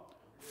what?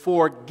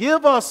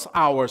 Forgive us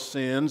our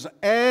sins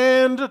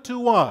and to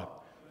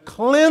what?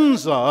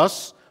 Cleanse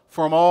us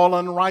from all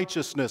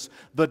unrighteousness.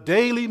 The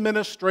daily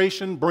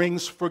ministration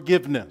brings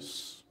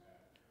forgiveness.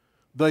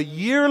 The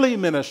yearly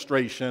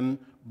ministration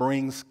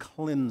brings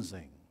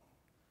cleansing.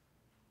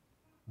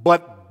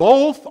 But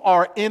both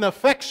are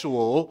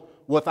ineffectual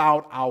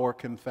without our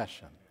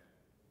confession.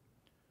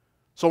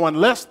 So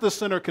unless the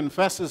sinner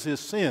confesses his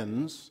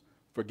sins,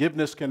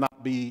 forgiveness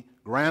cannot be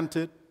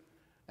granted,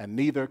 and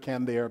neither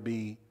can there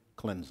be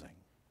cleansing.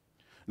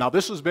 Now,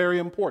 this is very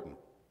important,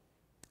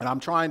 and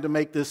I'm trying to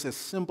make this as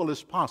simple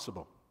as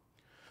possible.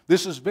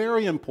 This is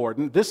very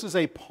important. This is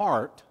a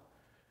part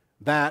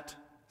that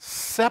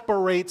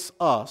separates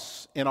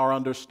us in our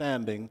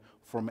understanding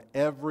from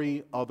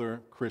every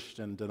other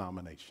Christian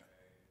denomination.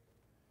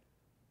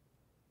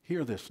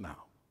 Hear this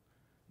now.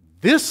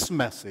 This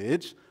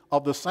message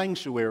of the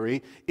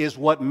sanctuary is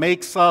what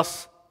makes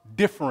us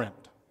different.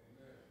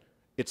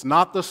 It's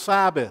not the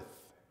Sabbath.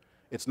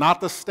 It's not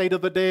the state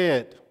of the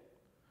dead.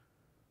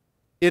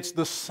 It's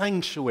the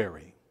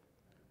sanctuary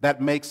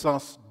that makes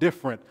us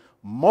different.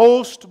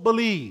 Most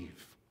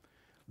believe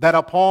that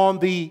upon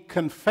the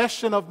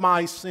confession of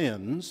my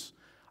sins,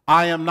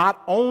 I am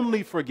not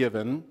only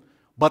forgiven,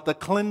 but the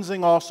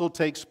cleansing also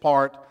takes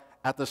part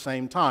at the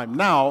same time.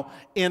 Now,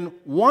 in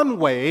one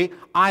way,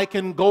 I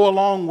can go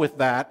along with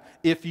that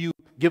if you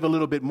give a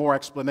little bit more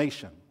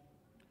explanation.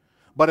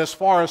 But as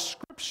far as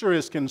Scripture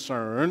is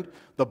concerned,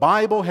 the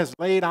Bible has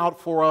laid out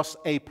for us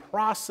a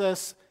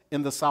process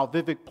in the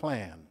salvific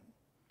plan.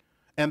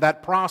 And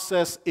that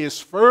process is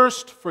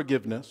first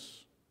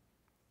forgiveness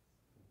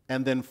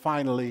and then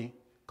finally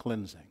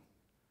cleansing.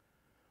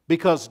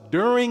 Because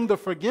during the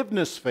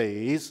forgiveness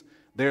phase,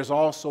 there's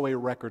also a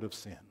record of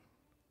sin.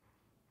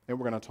 And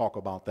we're going to talk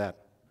about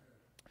that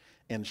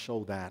and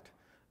show that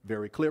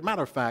very clear.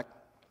 Matter of fact,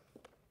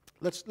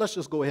 let's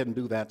just go ahead and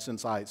do that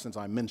since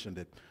I mentioned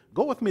it.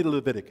 Go with me to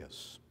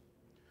Leviticus.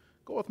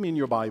 Go with me in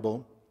your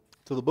Bible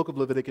to the book of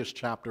Leviticus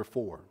chapter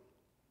 4.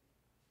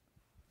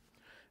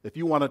 If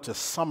you wanted to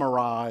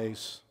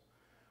summarize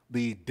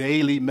the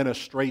daily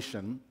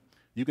ministration,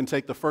 you can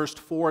take the first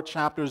 4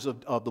 chapters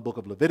of the book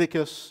of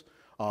Leviticus.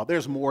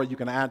 There's more you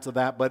can add to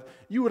that, but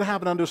you would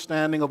have an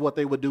understanding of what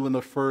they would do in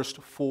the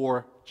first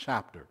 4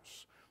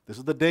 chapters. This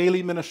is the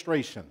daily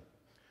ministration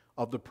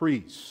of the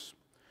priests.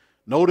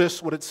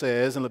 Notice what it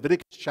says in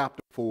Leviticus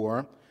chapter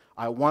 4.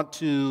 I want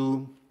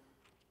to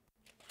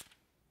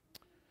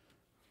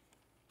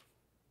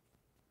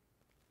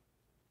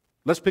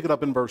let's pick it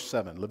up in verse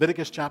 7.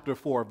 Leviticus chapter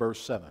 4, verse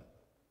 7.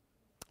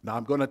 Now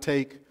I'm going to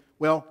take,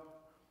 I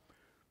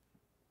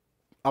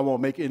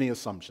won't make any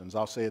assumptions.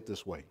 I'll say it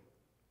this way.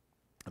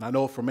 And I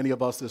know for many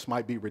of us this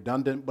might be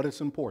redundant, but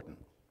it's important.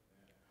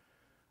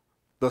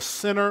 The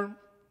sinner,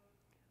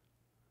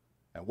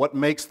 and what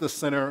makes the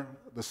sinner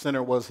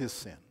was his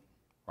sin,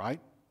 right?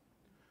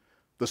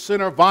 The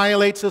sinner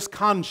violates his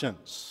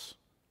conscience.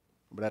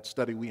 Remember that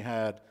study we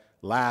had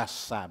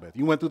last Sabbath.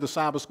 You went through the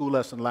Sabbath school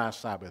lesson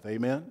last Sabbath,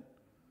 amen?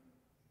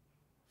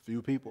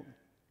 Few people,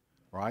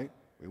 right?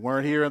 We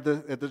weren't here at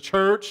the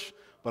church,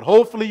 but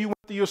hopefully you went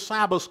through your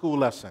Sabbath school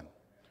lesson.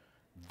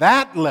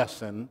 That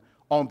lesson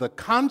on the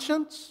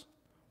conscience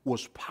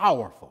was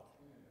powerful.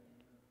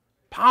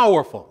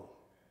 Powerful.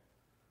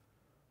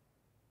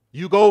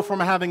 You go from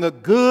having a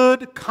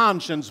good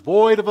conscience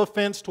void of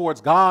offense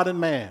towards God and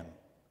man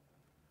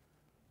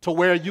to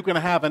where you can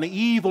have an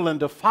evil and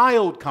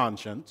defiled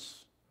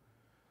conscience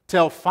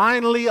till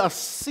finally a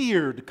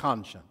seared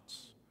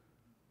conscience.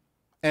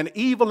 An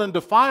evil and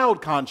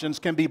defiled conscience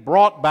can be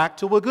brought back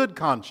to a good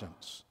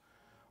conscience.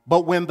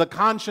 But when the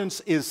conscience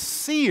is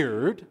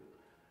seared,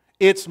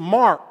 it's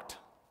marked.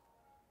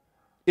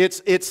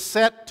 It's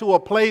set to a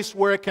place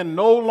where it can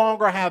no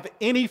longer have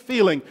any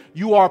feeling.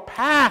 You are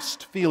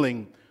past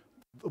feeling,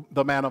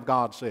 the man of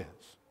God says.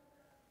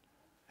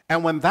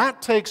 And when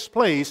that takes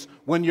place,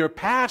 when you're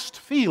past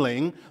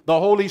feeling, the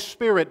Holy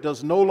Spirit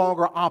does no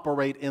longer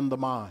operate in the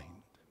mind.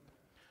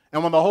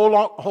 And when the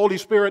Holy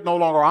Spirit no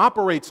longer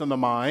operates in the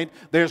mind,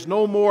 there's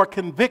no more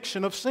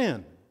conviction of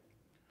sin.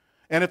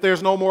 And if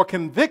there's no more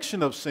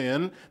conviction of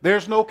sin,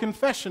 there's no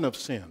confession of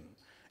sin.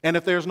 And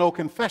if there's no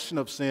confession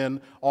of sin,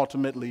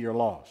 ultimately you're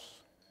lost.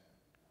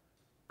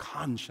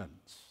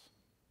 Conscience.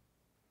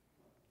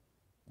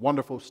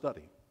 Wonderful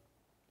study.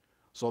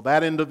 So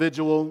that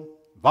individual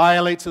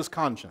violates his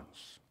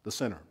conscience, the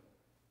sinner.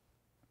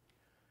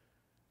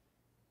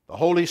 The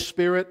Holy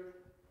Spirit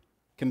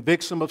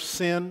convicts him of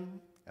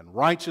sin and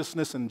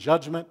righteousness and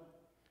judgment,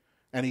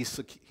 and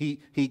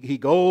he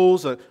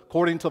goes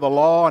according to the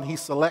law and he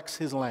selects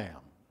his lamb.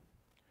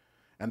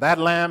 And that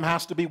lamb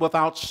has to be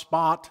without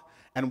spot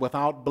and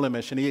without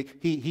blemish. And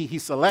he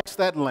selects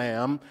that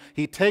lamb.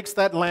 He takes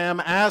that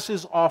lamb as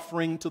his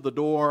offering to the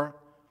door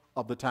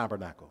of the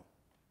tabernacle,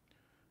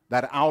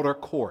 that outer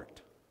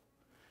court.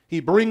 He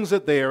brings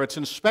it there. It's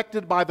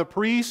inspected by the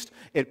priest.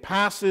 It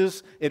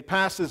passes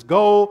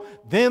go.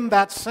 Then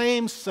that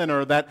same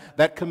sinner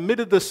that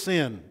committed the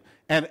sin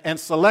and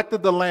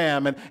selected the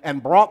lamb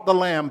and brought the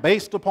lamb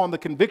based upon the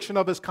conviction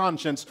of his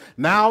conscience,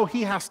 now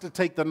he has to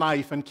take the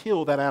knife and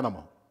kill that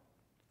animal.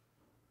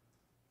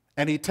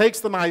 And he takes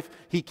the knife,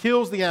 he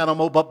kills the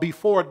animal, but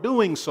before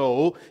doing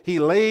so, he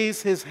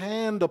lays his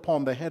hand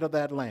upon the head of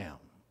that lamb.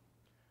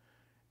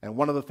 And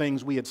one of the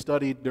things we had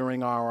studied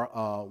during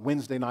our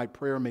Wednesday night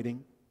prayer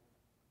meeting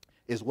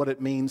is what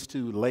it means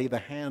to lay the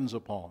hands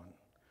upon.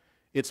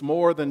 It's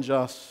more than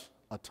just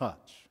a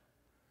touch.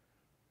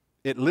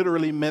 It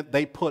literally meant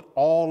they put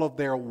all of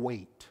their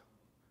weight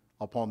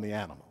upon the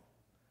animal.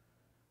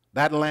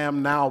 That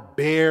lamb now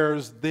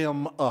bears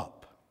them up.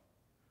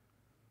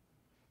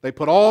 They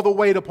put all the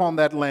weight upon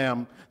that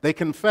lamb. They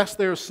confess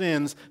their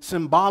sins.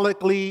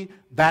 Symbolically,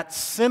 that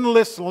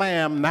sinless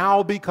lamb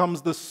now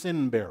becomes the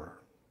sin bearer.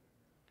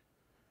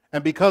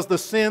 And because the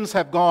sins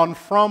have gone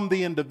from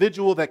the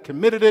individual that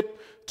committed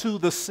it to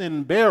the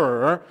sin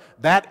bearer,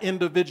 that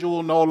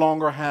individual no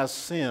longer has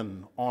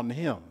sin on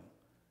him.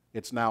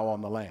 It's now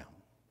on the lamb.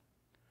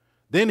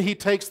 Then he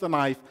takes the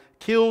knife,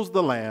 kills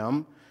the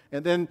lamb,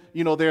 and then,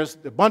 there's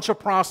a bunch of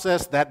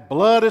process. That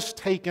blood is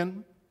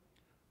taken.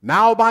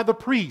 Now by the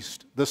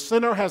priest, the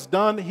sinner has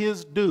done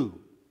his due.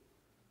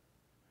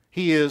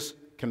 He has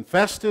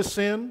confessed his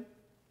sin.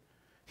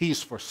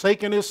 He's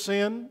forsaken his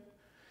sin.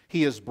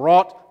 He has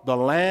brought the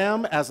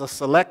lamb as a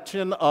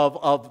selection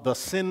of the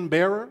sin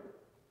bearer.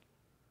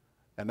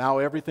 And now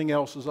everything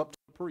else is up to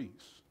the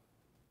priest.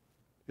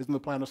 Isn't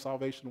the plan of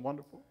salvation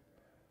wonderful?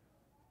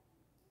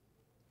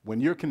 When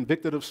you're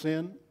convicted of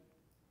sin,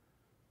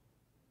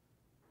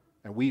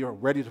 and we are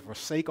ready to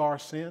forsake our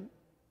sin,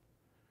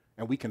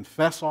 and we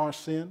confess our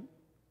sin,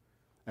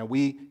 and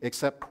we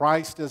accept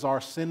Christ as our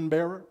sin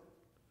bearer,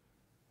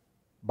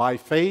 by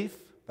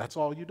faith, that's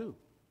all you do.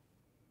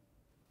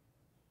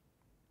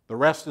 The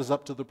rest is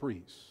up to the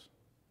priest.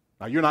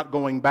 Now, you're not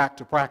going back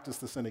to practice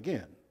the sin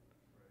again,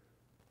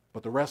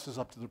 but the rest is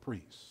up to the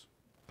priest.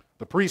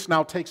 The priest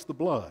now takes the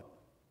blood.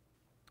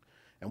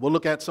 And we'll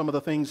look at some of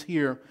the things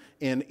here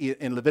in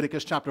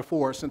Leviticus chapter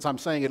 4. Since I'm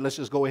saying it, let's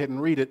just go ahead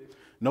and read it.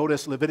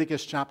 Notice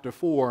Leviticus chapter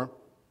 4.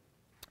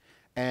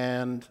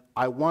 And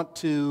I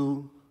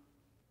know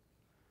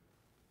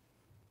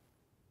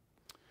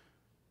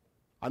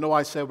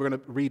I said we're going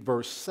to read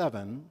verse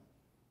 7.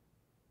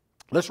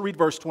 Let's read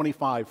verse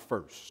 25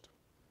 first.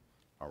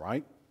 All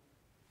right?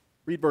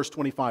 Read verse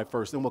 25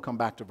 first, then we'll come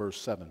back to verse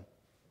 7.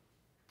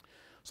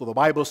 So the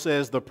Bible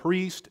says, the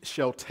priest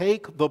shall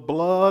take the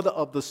blood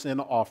of the sin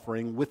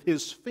offering with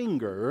his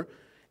finger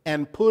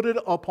and put it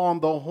upon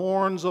the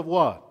horns of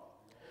what?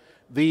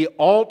 The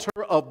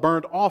altar of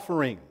burnt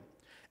offering,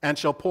 and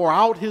shall pour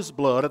out his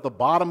blood at the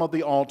bottom of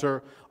the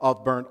altar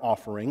of burnt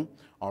offering.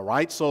 All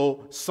right,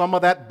 so some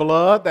of that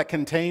blood that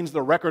contains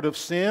the record of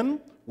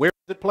sin, where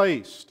is it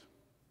placed?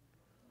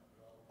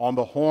 On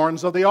the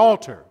horns of the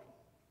altar,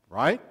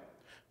 right?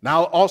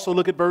 Now also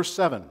look at verse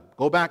 7.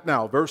 Go back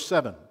now, verse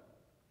 7.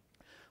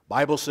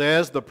 Bible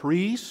says, the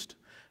priest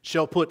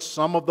shall put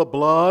some of the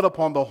blood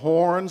upon the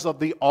horns of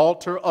the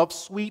altar of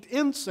sweet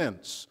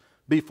incense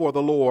before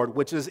the Lord,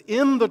 which is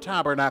in the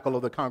tabernacle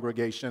of the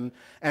congregation,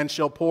 and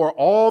shall pour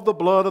all the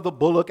blood of the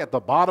bullock at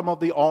the bottom of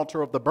the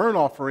altar of the burnt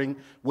offering,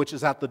 which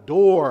is at the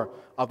door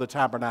of the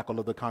tabernacle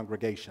of the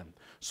congregation.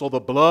 So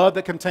the blood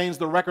that contains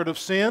the record of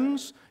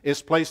sins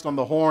is placed on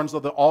the horns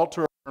of the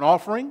altar of burnt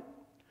offering.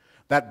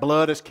 That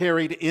blood is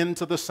carried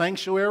into the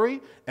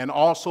sanctuary and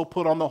also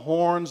put on the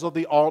horns of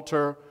the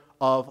altar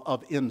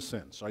of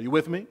incense. Are you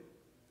with me?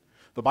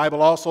 The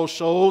Bible also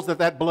shows that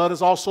that blood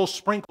is also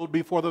sprinkled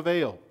before the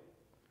veil.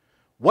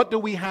 What do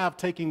we have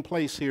taking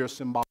place here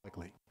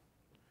symbolically?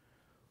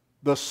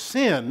 The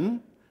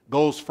sin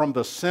goes from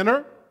the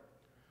sinner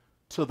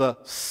to the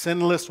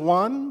sinless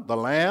one, the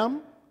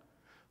lamb.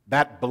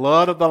 That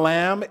blood of the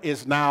lamb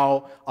is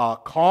now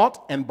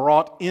caught and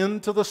brought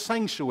into the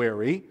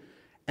sanctuary,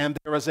 and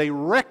there is a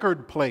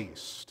record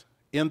placed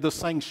in the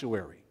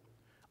sanctuary.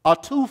 A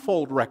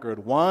twofold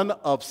record, one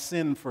of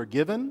sin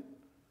forgiven,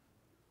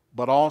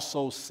 but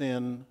also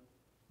sin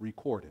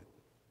recorded.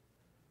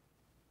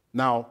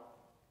 Now,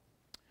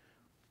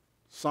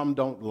 some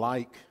don't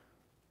like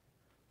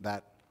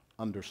that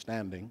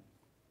understanding.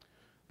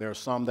 There are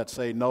some that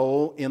say,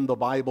 no, in the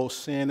Bible,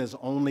 sin is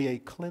only a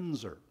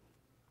cleanser.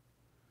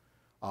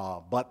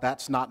 But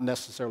that's not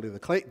necessarily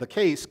the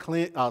case.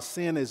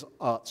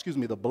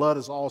 The blood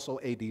is also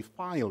a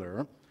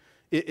defiler.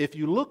 If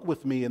you look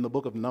with me in the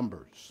book of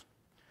Numbers,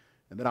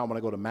 and then I want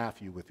to go to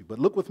Matthew with you, but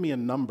look with me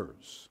in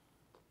Numbers.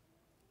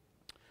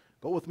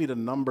 Go with me to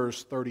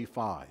Numbers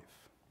 35.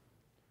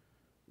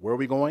 Where are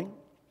we going?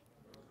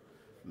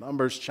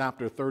 Numbers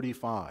chapter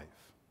 35.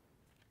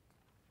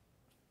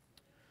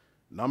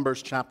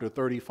 Numbers chapter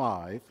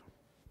 35.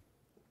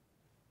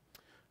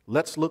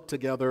 Let's look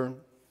together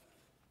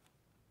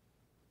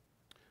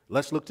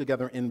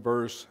in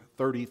verse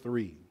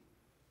 33.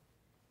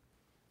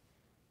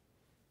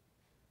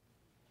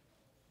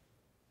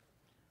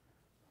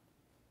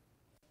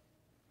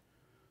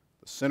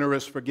 The sinner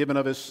is forgiven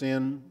of his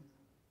sin,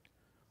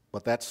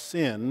 but that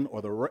sin,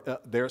 or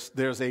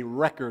there's a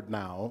record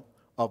now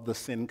of the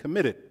sin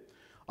committed.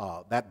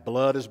 That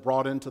blood is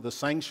brought into the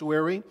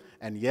sanctuary,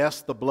 and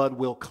yes, the blood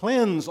will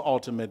cleanse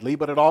ultimately,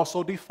 but it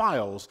also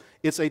defiles.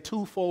 It's a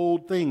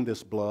twofold thing,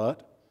 this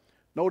blood.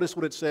 Notice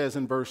what it says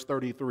in verse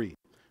 33.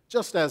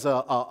 Just as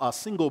a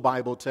single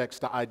Bible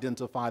text to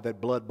identify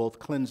that blood both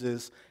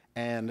cleanses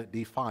and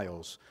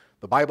defiles.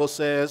 The Bible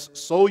says,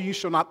 so you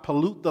shall not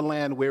pollute the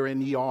land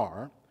wherein ye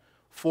are,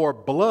 for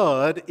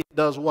blood, it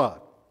does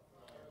what?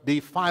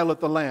 Defileth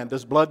the land.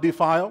 Does blood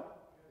defile?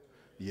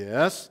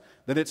 Yes.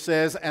 Then it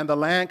says, and the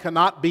land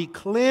cannot be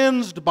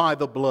cleansed by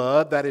the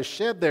blood that is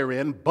shed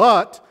therein,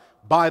 but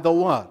by the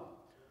what?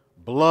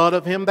 Blood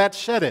of him that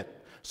shed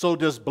it. So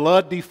does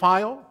blood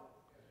defile?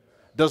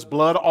 Does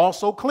blood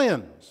also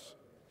cleanse?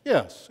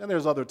 Yes, and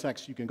there's other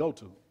texts you can go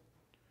to.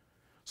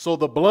 So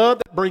the blood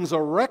that brings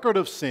a record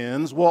of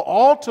sins will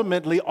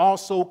ultimately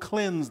also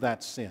cleanse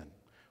that sin.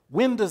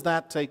 When does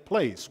that take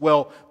place?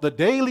 Well, the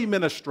daily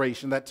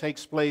ministration that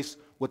takes place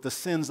with the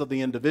sins of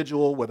the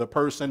individual, where the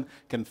person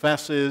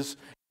confesses,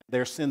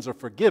 their sins are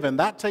forgiven,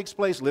 that takes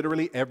place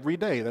literally every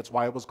day. That's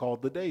why it was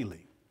called the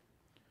daily.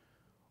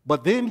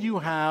 But then you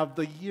have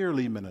the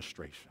yearly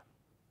ministration.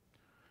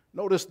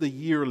 Notice the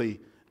yearly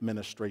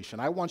ministration.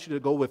 I want you to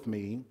go with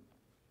me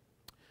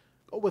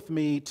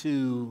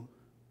to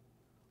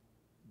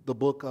the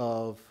book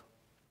of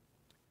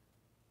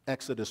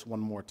Exodus one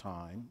more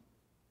time,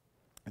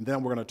 and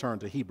then we're going to turn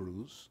to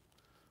Hebrews.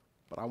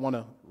 But I want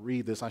to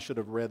read this. I should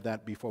have read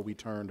that before we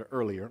turned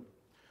earlier.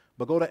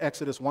 But go to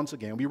Exodus once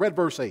again. We read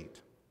verse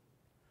 8.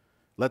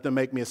 Let them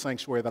make me a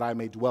sanctuary that I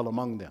may dwell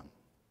among them.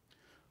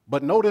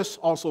 But notice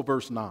also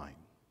verse 9.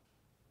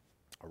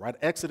 All right,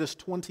 Exodus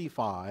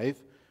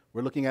 25,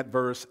 we're looking at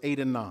verse 8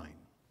 and 9.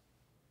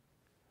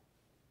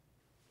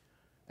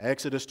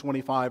 Exodus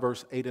 25,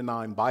 verse 8 and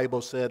 9,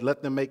 Bible said,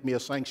 let them make me a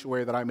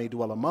sanctuary that I may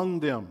dwell among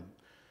them,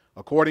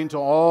 according to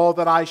all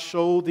that I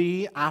show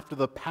thee, after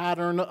the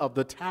pattern of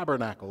the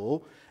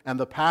tabernacle, and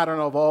the pattern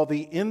of all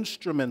the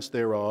instruments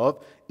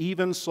thereof,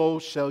 even so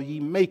shall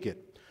ye make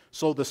it.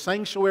 So the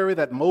sanctuary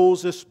that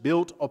Moses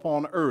built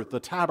upon earth,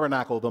 the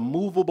tabernacle, the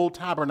movable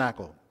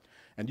tabernacle,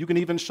 and you can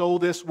even show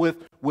this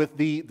with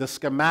the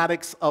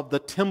schematics of the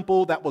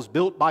temple that was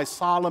built by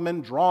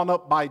Solomon, drawn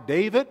up by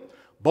David.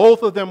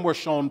 Both of them were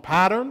shown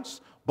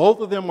patterns.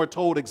 Both of them were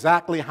told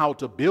exactly how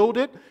to build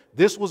it.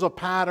 This was a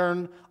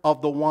pattern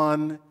of the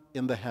one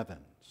in the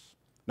heavens.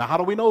 Now, how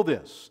do we know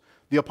this?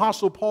 The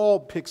Apostle Paul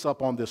picks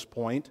up on this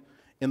point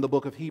in the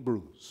book of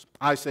Hebrews.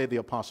 I say the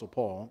Apostle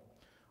Paul.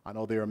 I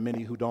know there are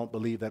many who don't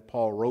believe that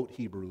Paul wrote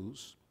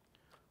Hebrews,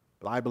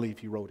 but I believe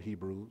he wrote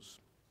Hebrews.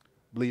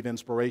 I believe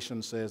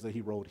inspiration says that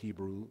he wrote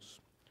Hebrews.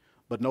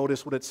 But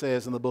notice what it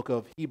says in the book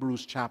of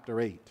Hebrews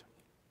chapter 8.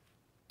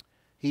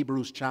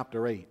 Hebrews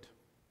chapter 8.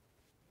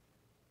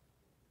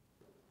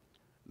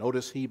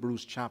 Notice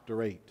Hebrews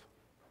chapter 8.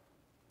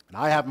 And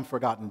I haven't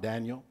forgotten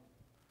Daniel,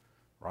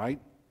 right?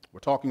 We're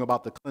talking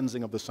about the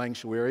cleansing of the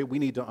sanctuary. We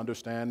need to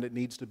understand it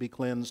needs to be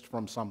cleansed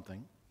from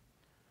something.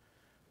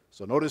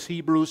 So notice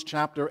Hebrews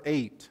chapter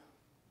 8.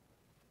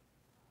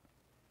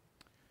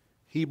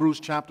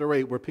 Hebrews chapter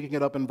 8, we're picking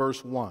it up in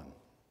verse 1.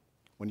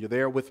 When you're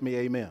there with me,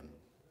 amen.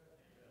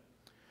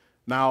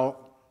 Now,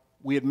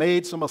 we had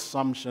made some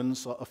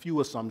assumptions, a few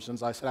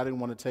assumptions. I said I didn't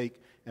want to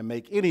take and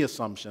make any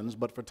assumptions,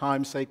 but for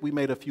time's sake, we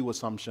made a few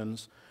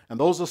assumptions. And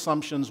those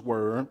assumptions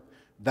were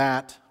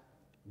that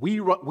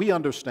we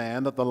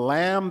understand that the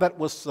lamb that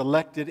was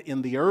selected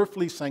in the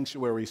earthly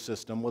sanctuary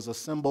system was a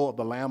symbol of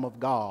the Lamb of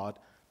God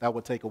that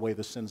would take away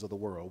the sins of the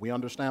world. We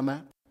understand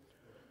that?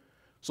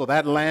 So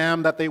that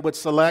lamb that they would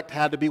select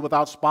had to be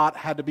without spot,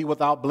 had to be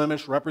without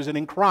blemish,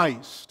 representing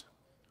Christ,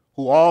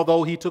 who,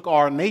 although he took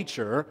our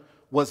nature,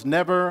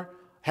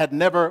 had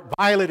never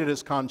violated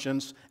his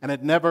conscience and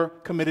had never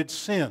committed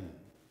sin.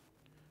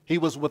 He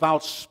was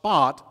without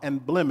spot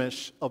and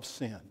blemish of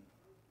sin.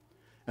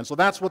 And so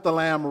that's what the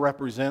lamb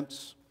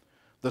represents.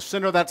 The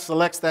sinner that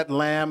selects that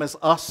lamb is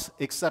us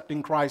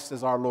accepting Christ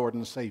as our Lord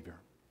and Savior.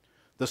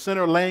 The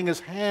sinner laying his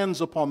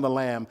hands upon the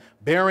lamb,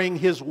 bearing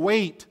his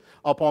weight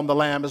upon the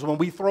lamb, is when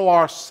we throw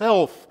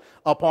ourselves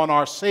upon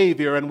our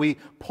Savior and we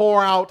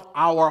pour out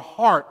our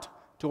heart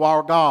to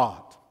our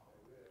God.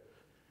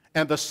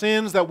 And the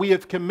sins that we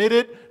have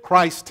committed,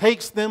 Christ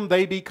takes them,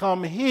 they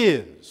become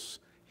his.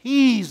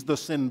 He's the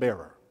sin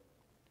bearer.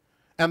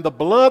 And the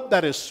blood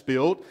that is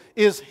spilled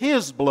is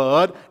his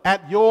blood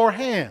at your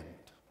hand.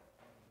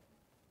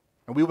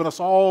 And we must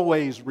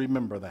always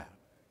remember that.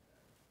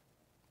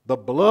 The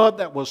blood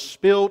that was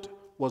spilled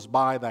was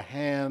by the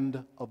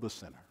hand of the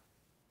sinner.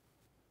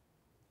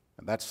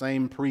 And that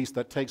same priest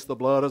that takes the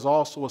blood is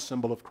also a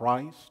symbol of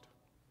Christ.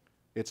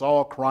 It's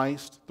all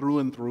Christ through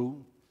and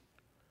through,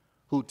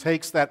 who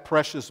takes that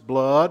precious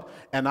blood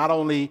and not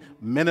only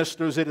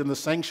ministers it in the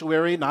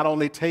sanctuary, not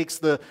only takes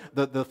the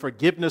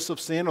forgiveness of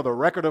sin or the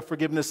record of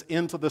forgiveness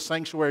into the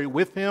sanctuary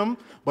with him,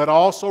 but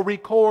also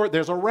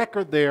there's a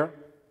record there.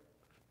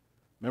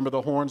 Remember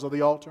the horns of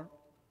the altar?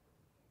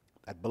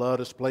 That blood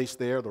is placed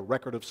there, the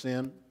record of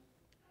sin.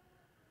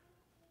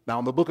 Now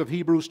in the book of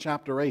Hebrews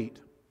chapter 8,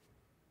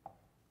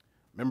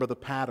 remember the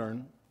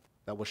pattern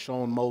that was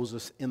shown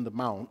Moses in the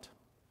mount.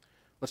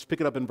 Let's pick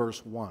it up in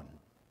verse 1.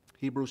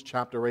 Hebrews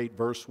chapter 8,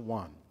 verse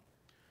 1.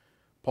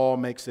 Paul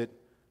makes it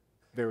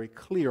very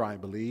clear, I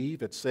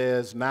believe. It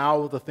says,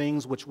 now the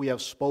things which we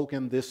have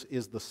spoken, this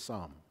is the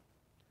sum.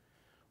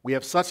 We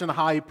have such an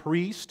high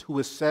priest who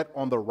is set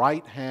on the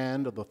right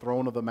hand of the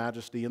throne of the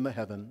majesty in the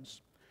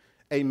heavens,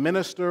 a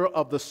minister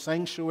of the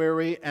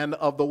sanctuary and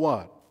of the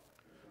what?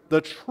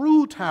 The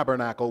true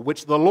tabernacle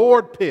which the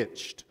Lord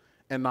pitched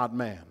and not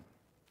man.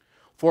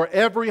 For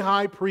every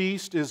high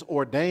priest is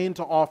ordained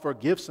to offer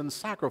gifts and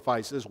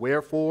sacrifices,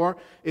 wherefore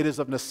it is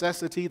of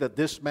necessity that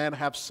this man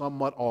have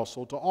somewhat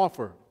also to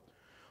offer.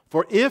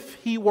 For if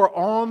he were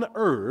on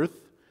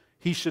earth,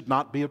 he should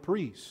not be a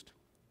priest,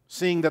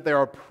 seeing that there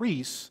are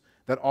priests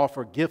that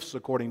offer gifts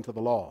according to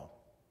the law,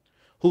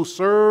 who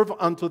serve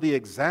unto the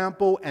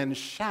example and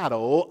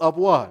shadow of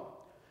what?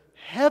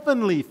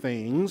 Heavenly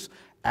things,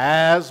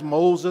 as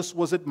Moses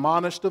was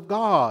admonished of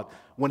God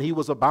when he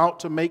was about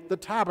to make the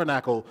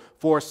tabernacle.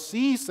 For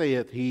see,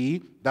 saith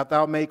he, that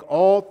thou make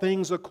all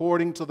things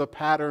according to the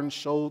pattern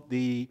showed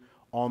thee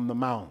on the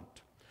mount.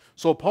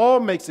 So Paul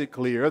makes it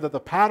clear that the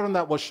pattern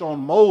that was shown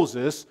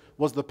Moses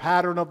was the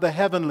pattern of the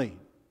heavenly,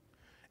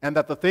 and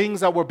that the things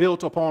that were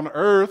built upon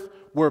earth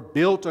were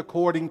built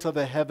according to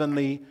the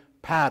heavenly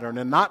pattern.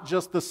 And not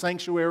just the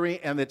sanctuary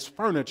and its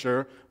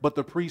furniture, but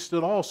the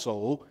priesthood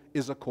also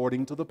is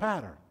according to the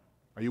pattern.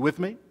 Are you with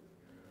me?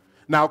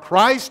 Now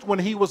Christ, when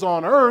he was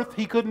on earth,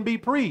 he couldn't be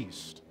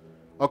priest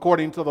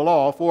according to the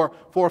law for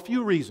a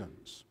few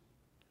reasons.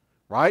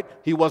 Right?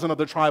 He wasn't of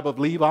the tribe of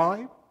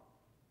Levi.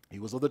 He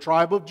was of the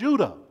tribe of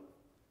Judah.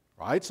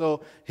 Right?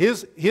 So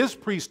his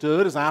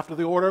priesthood is after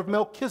the order of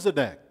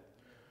Melchizedek.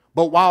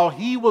 But while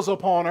he was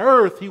upon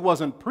earth, he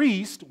wasn't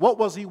priest. What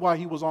was he while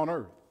he was on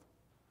earth?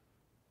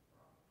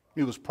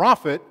 He was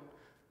prophet,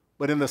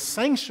 but in the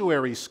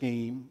sanctuary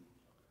scheme,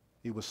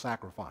 he was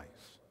sacrifice.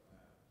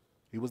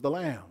 He was the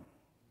lamb.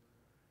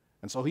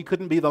 And so he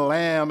couldn't be the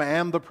lamb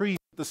and the priest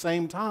at the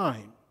same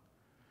time.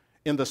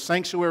 In the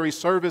sanctuary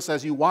service,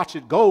 as you watch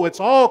it go, it's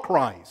all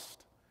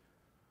Christ,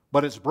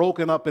 but it's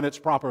broken up in its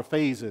proper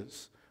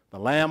phases. The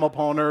lamb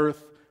upon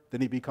earth,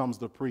 then he becomes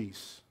the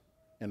priest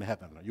in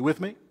heaven. Are you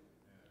with me?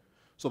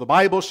 So the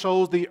Bible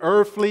shows the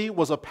earthly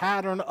was a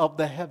pattern of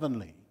the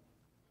heavenly.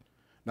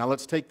 Now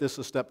let's take this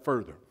a step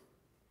further.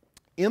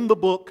 In the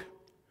book,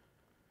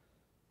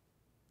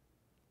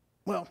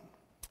 well,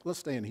 let's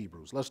stay in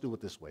Hebrews. Let's do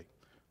it this way.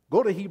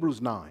 Go to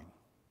Hebrews 9.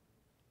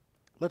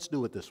 Let's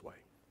do it this way.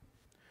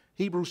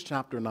 Hebrews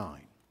chapter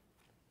 9.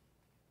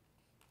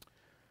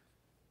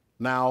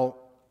 Now,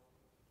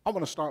 I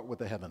want to start with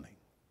the heavenly.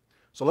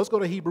 So let's go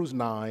to Hebrews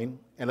 9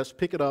 and let's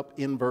pick it up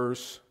in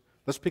verse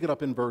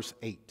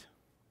 8.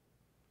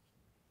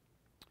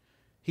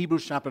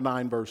 Hebrews chapter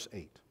 9, verse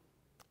 8.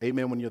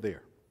 Amen when you're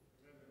there.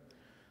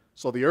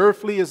 So the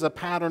earthly is a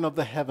pattern of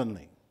the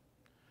heavenly.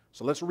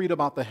 So let's read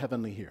about the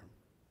heavenly here.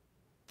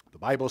 The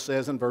Bible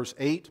says in verse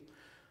 8,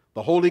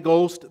 the Holy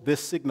Ghost,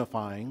 this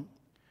signifying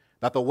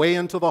that the way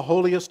into the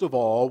holiest of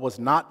all was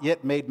not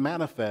yet made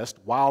manifest,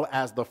 while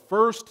as the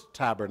first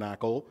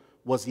tabernacle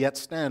was yet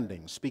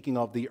standing, speaking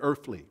of the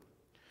earthly,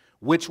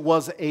 which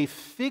was a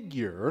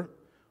figure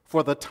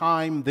for the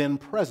time then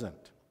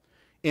present,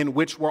 in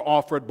which were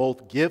offered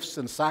both gifts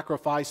and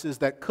sacrifices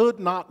that could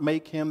not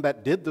make him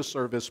that did the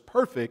service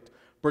perfect,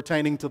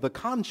 pertaining to the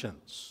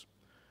conscience,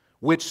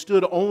 which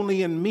stood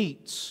only in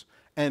meats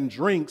and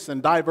drinks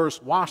and diverse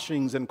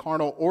washings and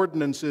carnal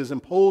ordinances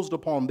imposed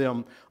upon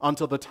them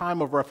until the time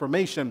of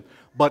Reformation.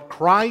 But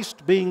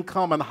Christ being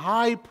come an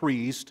high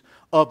priest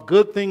of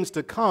good things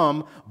to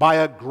come by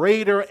a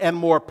greater and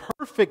more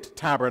perfect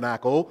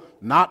tabernacle,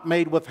 not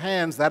made with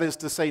hands, that is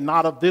to say,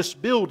 not of this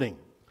building,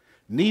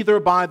 neither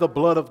by the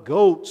blood of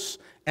goats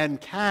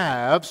and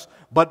calves,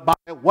 but by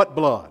what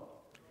blood?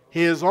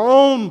 His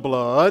own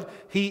blood,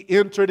 he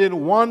entered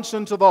in once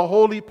into the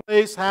holy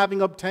place,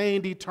 having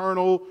obtained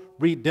eternal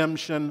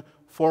redemption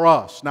for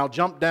us. Now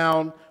jump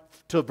down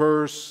to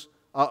verse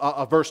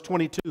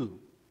 22.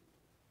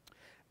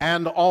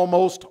 And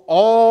almost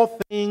all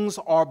things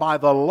are by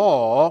the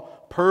law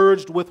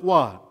purged with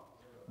what?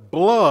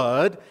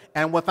 Blood,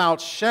 and without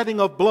shedding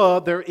of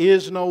blood there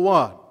is no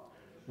what?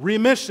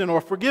 Remission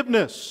or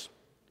forgiveness.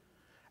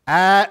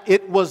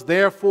 It was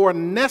therefore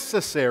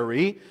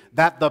necessary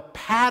that the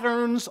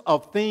patterns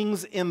of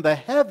things in the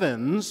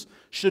heavens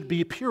should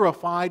be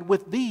purified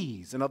with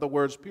these. In other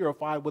words,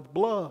 purified with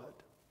blood.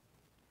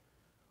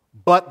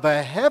 But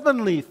the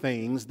heavenly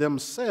things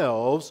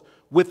themselves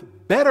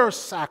with better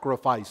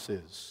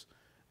sacrifices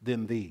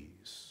than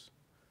these.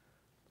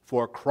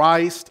 For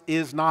Christ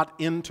is not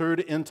entered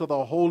into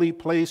the holy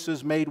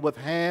places made with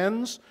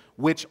hands,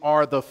 which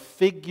are the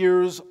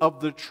figures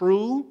of the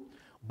true,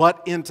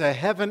 but into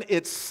heaven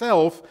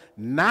itself,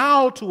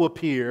 now to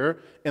appear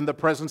in the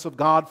presence of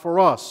God for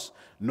us.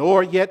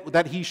 Nor yet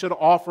that he should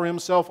offer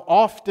himself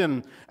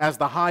often, as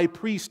the high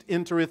priest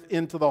entereth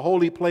into the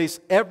holy place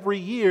every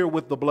year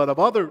with the blood of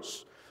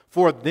others.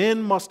 For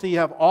then must he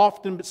have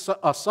often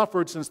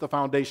suffered since the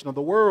foundation of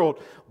the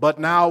world. But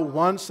now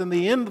once in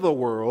the end of the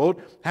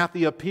world hath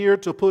he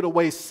appeared to put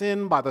away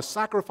sin by the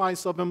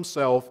sacrifice of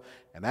himself.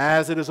 And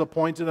as it is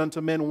appointed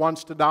unto men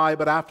once to die,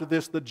 but after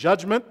this the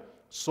judgment,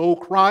 so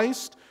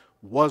Christ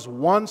was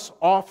once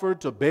offered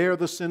to bear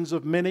the sins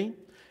of many,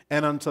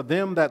 and unto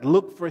them that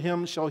look for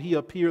him shall he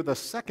appear the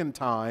second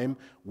time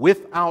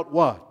without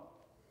what?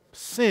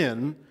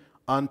 Sin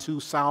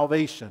unto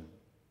salvation.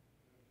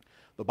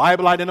 The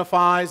Bible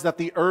identifies that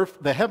the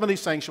heavenly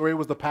sanctuary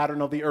was the pattern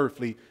of the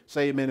earthly.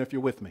 Say amen if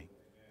you're with me.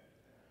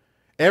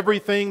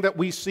 Everything that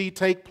we see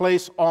take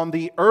place on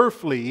the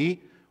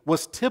earthly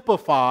was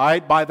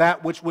typified by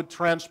that which would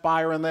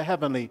transpire in the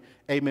heavenly.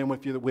 Amen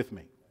if you're with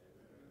me.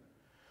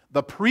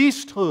 The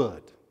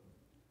priesthood,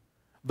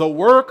 The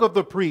work of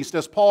the priest,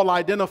 as Paul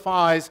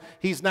identifies,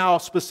 he's now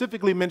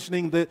specifically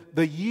mentioning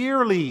the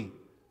yearly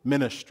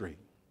ministry.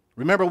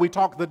 Remember, we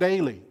talked the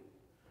daily.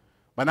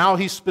 But now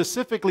he's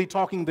specifically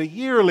talking the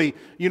yearly.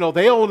 You know,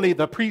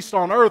 the priests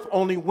on earth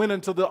only went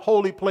into the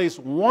holy place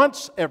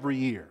once every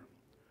year.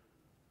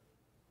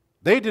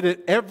 They did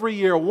it every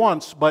year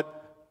once,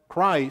 but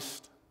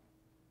Christ,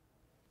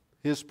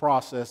 his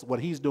process,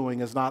 what he's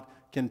doing is not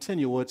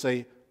continual. It's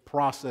a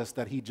process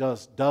that he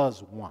just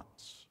does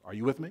once. Are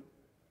you with me?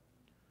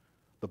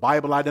 The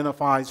Bible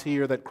identifies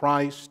here that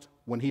Christ,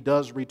 when he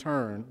does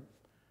return,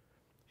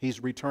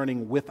 he's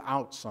returning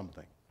without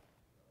something.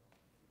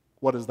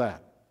 What is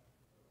that?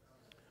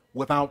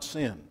 Without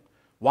sin.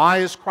 Why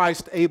is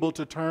Christ able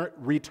to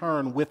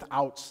return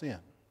without sin?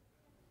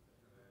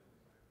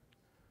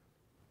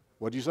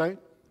 What did you say?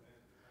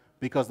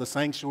 Because the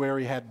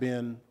sanctuary had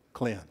been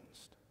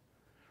cleansed.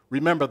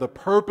 Remember, the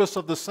purpose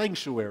of the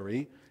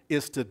sanctuary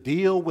is to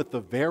deal with the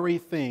very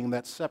thing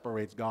that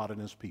separates God and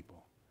his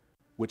people,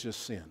 which is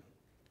sin.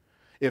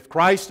 If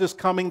Christ is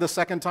coming the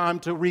second time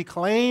to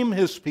reclaim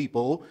his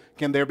people,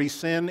 can there be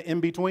sin in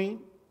between?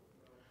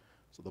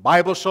 So the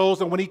Bible shows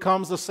that when he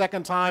comes the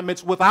second time,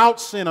 it's without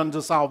sin unto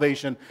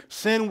salvation.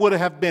 Sin would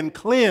have been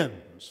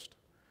cleansed.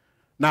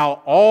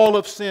 Now, all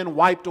of sin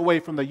wiped away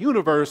from the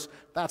universe,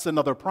 that's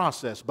another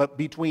process. But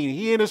between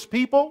he and his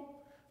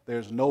people,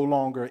 there's no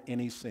longer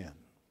any sin.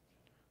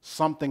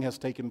 Something has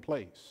taken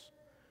place.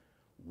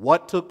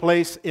 What took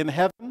place in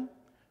heaven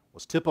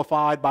was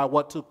typified by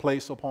what took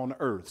place upon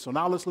earth. So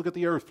now let's look at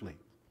the earthly.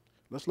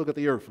 Let's look at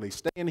the earthly.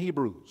 Stay in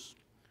Hebrews.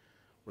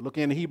 We're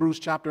looking in Hebrews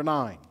chapter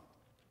 9.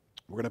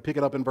 We're going to pick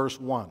it up in verse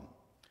 1.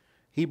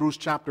 Hebrews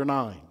chapter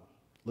 9.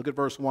 Look at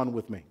verse 1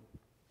 with me.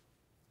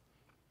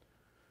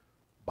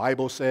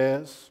 Bible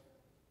says,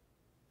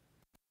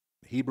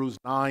 Hebrews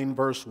 9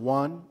 verse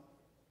 1,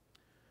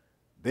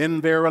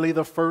 "Then verily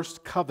the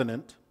first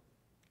covenant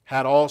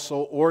had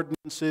also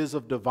ordinances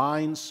of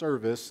divine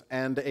service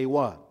and a"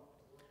 what?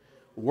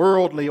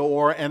 "Worldly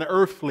or an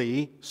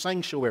earthly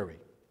sanctuary.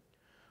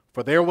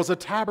 For there was a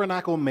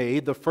tabernacle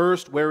made, the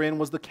first wherein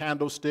was the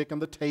candlestick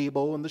and the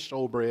table and the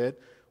showbread,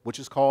 which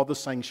is called the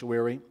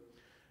sanctuary.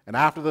 And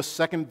after the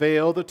second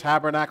veil, the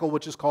tabernacle,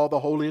 which is called the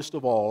holiest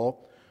of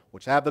all,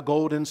 which had the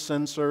golden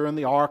censer and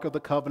the ark of the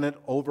covenant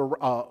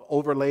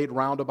overlaid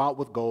round about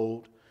with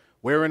gold,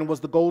 wherein was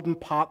the golden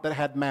pot that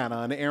had manna,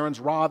 and Aaron's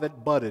rod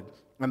that budded,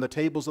 and the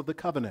tables of the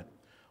covenant.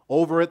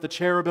 Over it the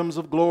cherubims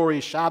of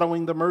glory,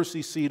 shadowing the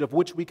mercy seat, of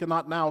which we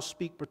cannot now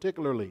speak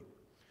particularly.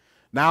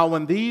 Now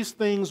when these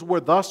things were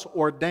thus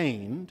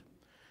ordained,"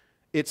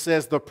 it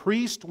says, "the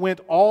priest went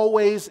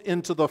always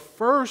into the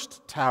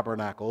first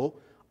tabernacle,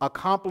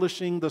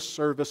 accomplishing the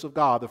service of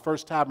God." The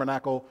first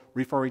tabernacle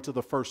referring to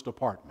the first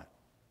apartment.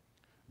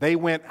 They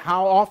went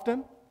how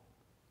often?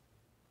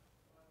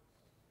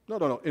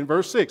 No. In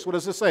verse 6, what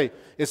does it say?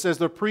 It says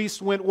the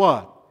priest went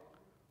what?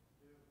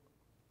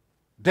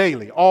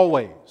 Daily,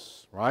 always.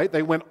 Right?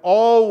 They went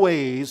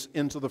always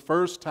into the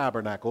first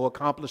tabernacle,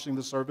 accomplishing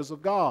the service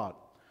of God.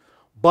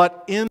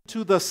 But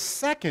into the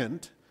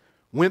second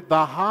went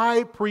the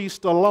high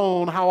priest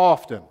alone, how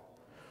often?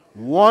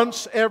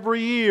 Once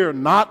every year,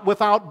 not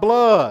without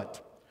blood,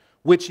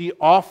 which he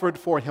offered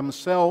for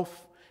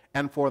himself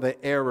and for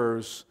the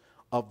errors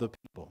of the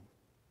people.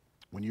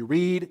 When you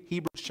read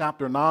Hebrews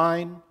chapter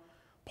 9,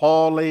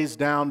 Paul lays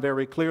down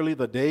very clearly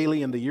the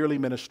daily and the yearly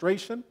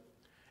ministration,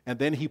 and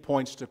then he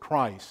points to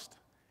Christ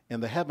in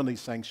the heavenly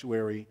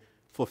sanctuary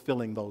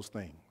fulfilling those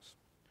things.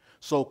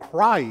 So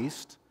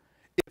Christ,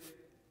 if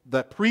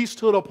the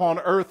priesthood upon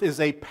earth is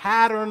a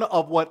pattern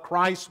of what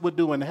Christ would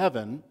do in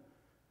heaven,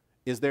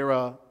 is there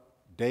a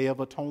day of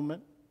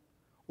atonement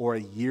or a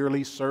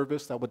yearly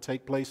service that would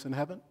take place in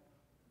heaven?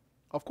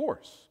 Of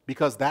course,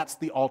 because that's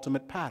the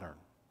ultimate pattern,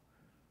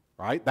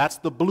 right? That's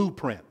the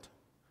blueprint.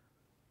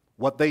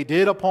 What they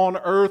did upon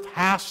earth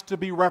has to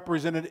be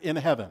represented in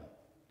heaven.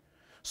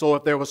 So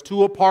if there was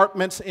 2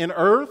 apartments in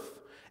earth,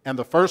 and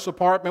the first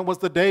apartment was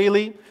the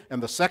daily,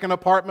 and the second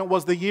apartment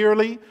was the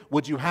yearly,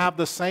 would you have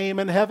the same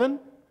in heaven?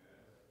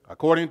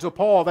 According to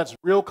Paul, that's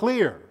real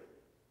clear.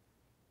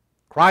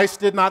 Christ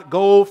did not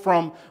go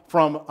from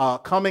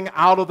coming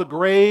out of the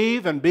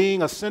grave and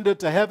being ascended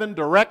to heaven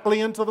directly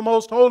into the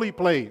most holy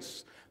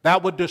place.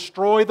 That would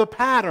destroy the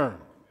pattern.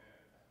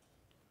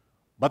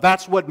 But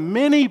that's what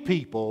many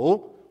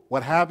people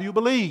would have you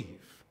believe.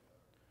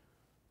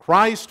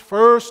 Christ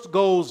first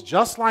goes,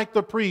 just like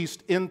the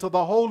priest, into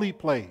the holy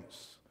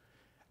place.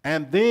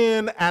 And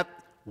then at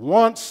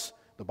once,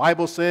 the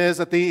Bible says,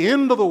 at the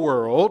end of the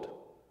world,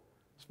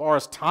 as far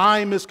as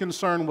time is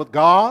concerned with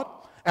God,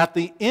 at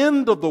the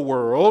end of the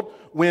world,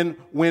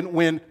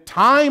 when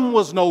time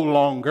was no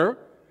longer,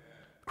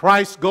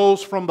 Christ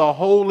goes from the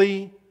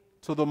holy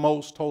to the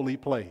most holy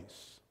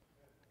place.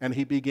 And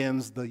he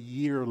begins the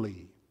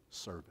yearly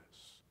service.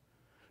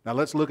 Now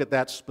let's look at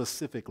that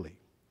specifically.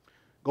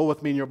 Go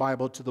with me in your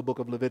Bible to the book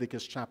of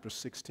Leviticus chapter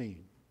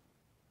 16.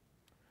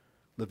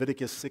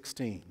 Leviticus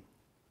 16.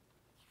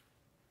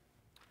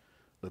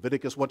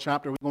 Leviticus, what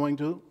chapter are we going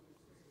to?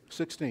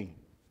 16.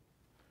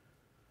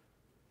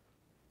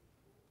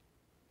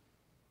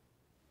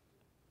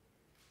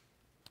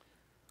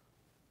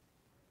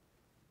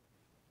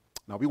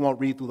 Now, we won't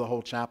read through the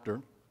whole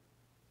chapter,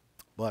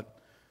 but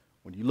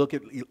when you look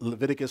at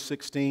Leviticus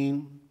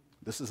 16,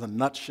 this is a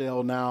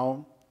nutshell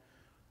now.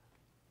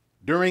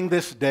 During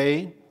this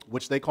day,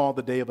 which they call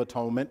the Day of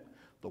Atonement,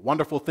 the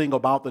wonderful thing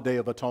about the Day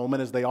of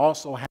Atonement is they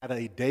also had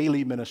a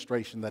daily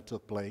ministration that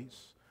took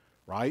place,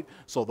 right?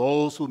 So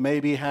those who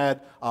maybe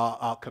had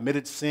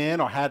committed sin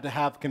or had to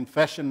have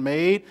confession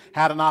made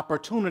had an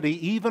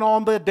opportunity, even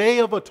on the Day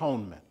of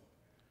Atonement,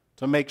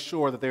 to make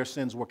sure that their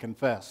sins were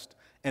confessed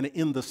and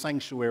in the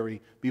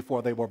sanctuary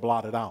before they were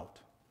blotted out.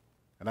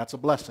 And that's a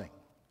blessing,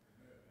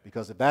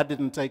 because if that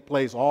didn't take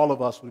place, all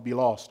of us would be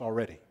lost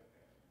already,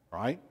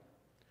 right?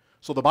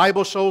 So the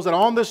Bible shows that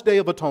on this Day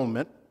of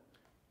Atonement,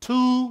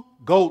 2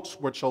 goats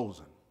were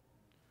chosen.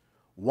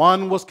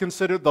 One was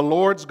considered the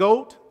Lord's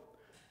goat,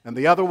 and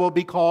the other will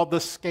be called the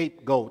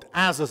scapegoat,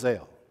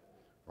 Azazel,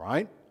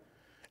 right?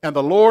 And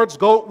the Lord's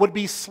goat would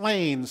be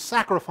slain,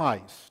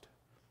 sacrificed.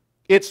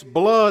 Its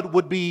blood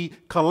would be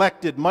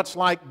collected, much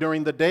like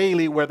during the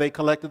daily where they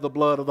collected the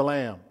blood of the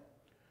lamb.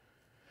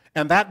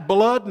 And that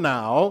blood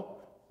now,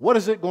 what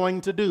is it going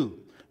to do?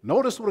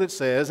 Notice what it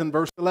says in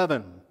verse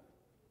 11.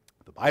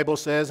 The Bible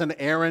says, "And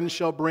Aaron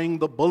shall bring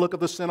the bullock of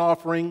the sin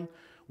offering,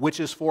 which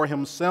is for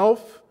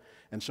himself,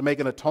 and shall make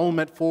an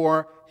atonement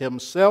for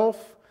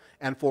himself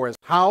and for his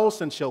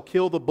house, and shall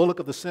kill the bullock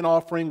of the sin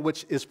offering,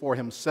 which is for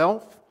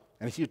himself.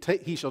 And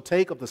he shall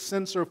take of the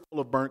censer full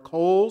of burnt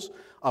coals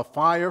of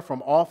fire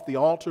from off the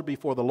altar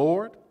before the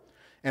Lord,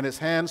 and his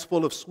hands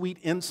full of sweet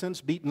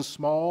incense beaten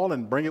small,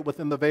 and bring it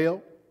within the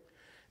veil.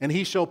 And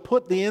he shall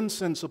put the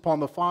incense upon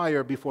the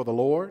fire before the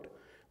Lord,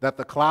 that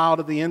the cloud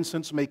of the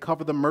incense may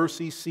cover the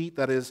mercy seat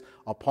that is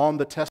upon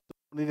the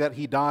testimony, that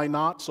he die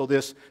not." So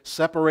this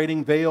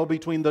separating veil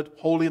between the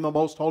holy and the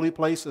most holy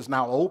place is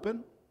now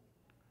open.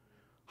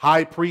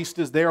 High priest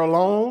is there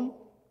alone.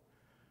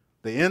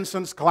 The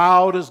incense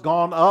cloud has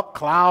gone up.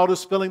 Cloud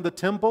is filling the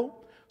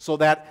temple, so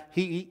that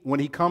when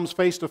he comes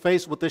face to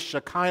face with this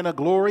Shekinah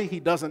glory,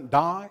 he doesn't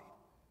die.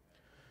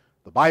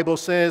 The Bible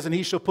says, "And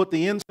he shall put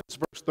the incense,"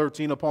 verse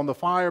 13, "upon the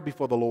fire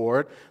before the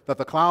Lord, that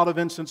the cloud of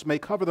incense may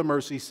cover the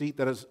mercy seat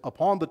that is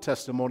upon the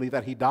testimony,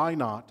 that he die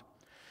not.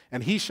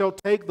 And he shall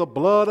take the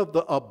blood of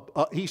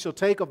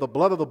the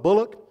blood of the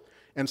bullock,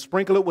 and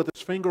sprinkle it with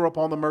his finger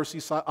upon the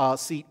mercy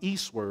seat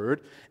eastward.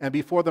 And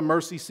before the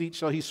mercy seat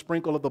shall he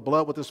sprinkle of the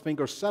blood with his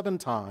finger 7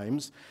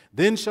 times.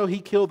 Then shall he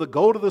kill the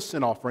goat of the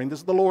sin offering," this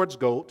is the Lord's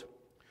goat,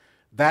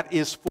 "that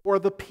is for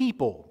the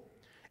people,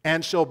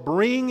 and shall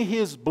bring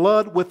his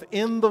blood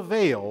within the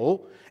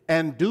veil,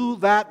 and do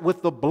that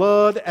with the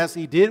blood as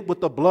he did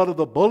with the blood of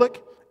the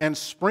bullock, and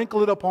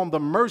sprinkle it upon the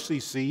mercy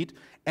seat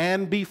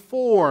and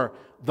before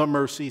the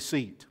mercy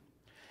seat.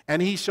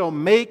 And he shall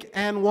make,"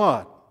 and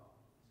what?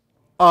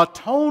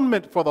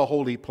 "Atonement for the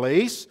holy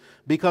place,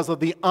 because of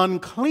the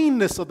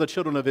uncleanness of the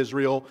children of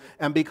Israel,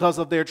 and because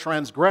of their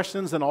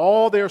transgressions and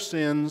all their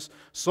sins.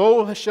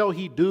 So shall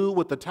he do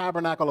with the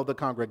tabernacle of the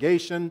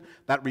congregation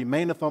that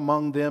remaineth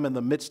among them in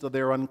the midst of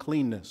their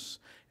uncleanness.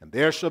 And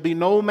there shall be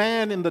no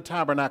man in the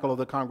tabernacle of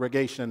the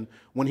congregation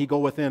when he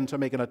goeth in to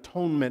make an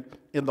atonement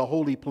in the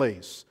holy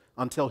place,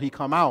 until he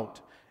come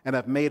out and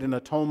have made an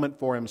atonement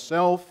for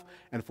himself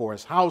and for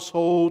his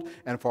household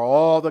and for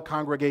all the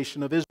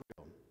congregation of Israel.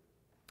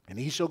 And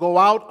he shall go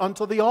out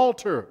unto the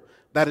altar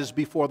that is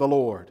before the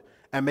Lord,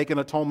 and make an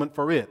atonement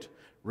for it."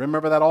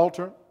 Remember that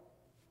altar?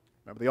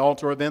 Remember the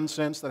altar of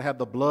incense that had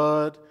the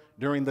blood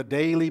during the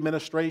daily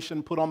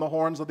ministration put on the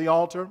horns of the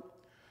altar?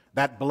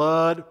 That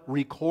blood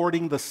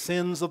recording the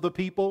sins of the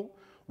people,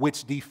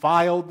 which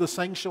defiled the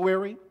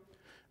sanctuary.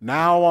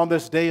 Now on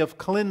this day of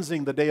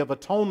cleansing, the day of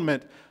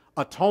atonement,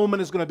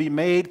 atonement is going to be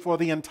made for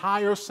the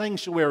entire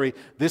sanctuary.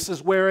 This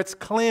is where it's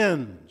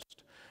cleansed.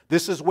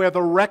 This is where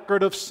the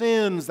record of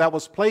sins that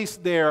was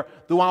placed there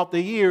throughout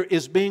the year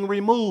is being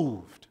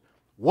removed.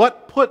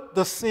 What put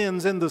the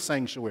sins in the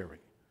sanctuary?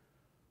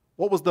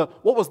 What was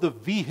the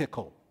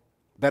vehicle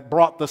that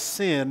brought the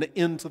sin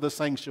into the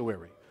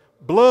sanctuary?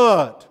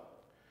 Blood.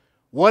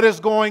 What is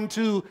going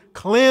to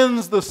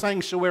cleanse the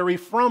sanctuary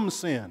from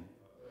sin?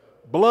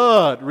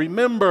 Blood.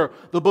 Remember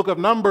the book of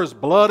Numbers,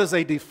 blood is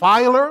a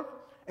defiler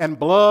and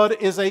blood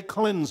is a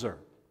cleanser.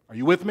 Are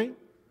you with me?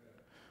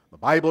 The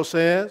Bible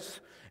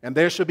says, "And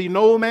there shall be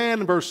no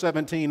man," verse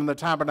 17, "in the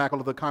tabernacle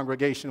of the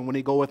congregation when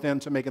he goeth in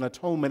to make an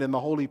atonement in the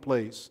holy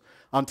place,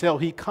 until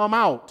he come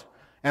out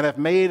and have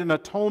made an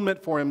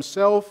atonement for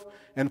himself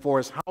and for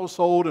his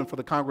household and for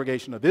the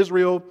congregation of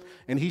Israel.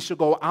 And he shall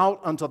go out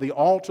unto the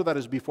altar that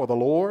is before the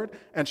Lord,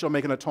 and shall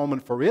make an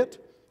atonement for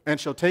it, and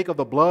shall take of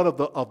the blood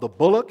of the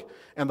bullock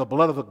and the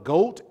blood of the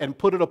goat, and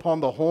put it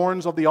upon the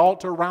horns of the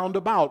altar round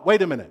about."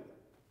 Wait a minute.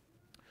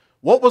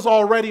 What was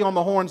already on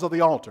the horns of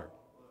the altar?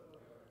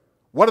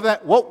 What did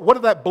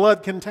that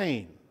blood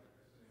contain?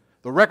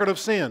 The record of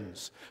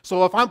sins.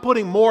 So if I'm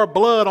putting more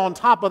blood on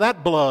top of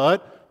that blood,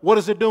 what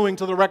is it doing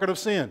to the record of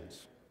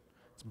sins?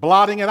 It's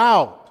blotting it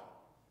out.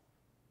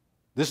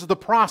 This is the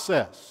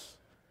process.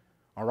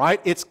 All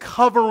right? It's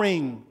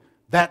covering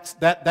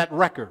that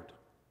record.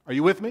 Are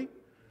you with me?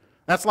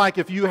 That's like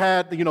if you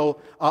had,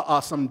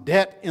 some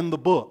debt in the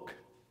book.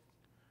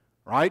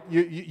 right?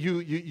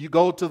 You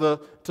go to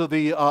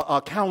the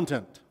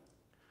accountant,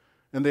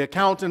 and the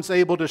accountant's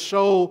able to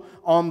show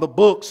on the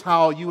books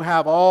how you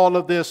have all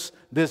of this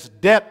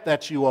debt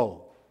that you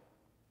owe.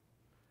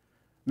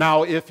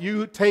 Now, if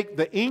you take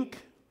the ink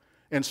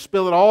and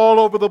spill it all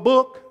over the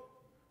book,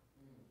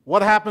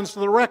 what happens to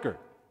the record?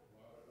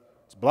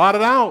 It's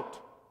blotted out.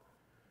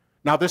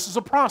 Now, this is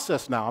a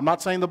process now. I'm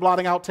not saying the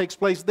blotting out takes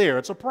place there.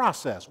 It's a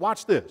process.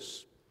 Watch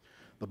this.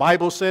 The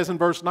Bible says in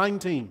verse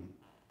 19,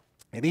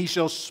 and he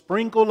shall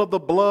sprinkle of the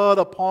blood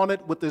upon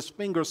it with his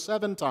finger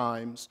 7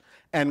 times,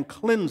 and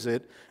cleanse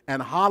it,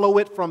 and hallow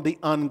it from the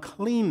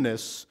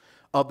uncleanness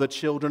of the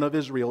children of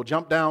Israel.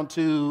 Jump down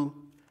to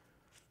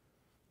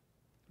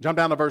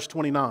verse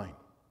 29.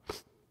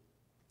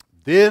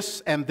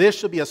 This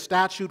shall be a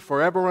statute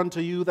forever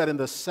unto you, that in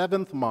the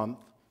 7th month,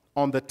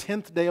 on the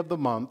 10th day of the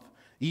month,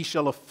 ye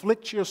shall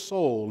afflict your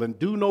soul, and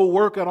do no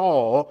work at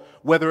all,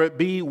 whether it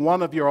be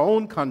one of your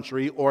own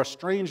country, or a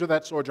stranger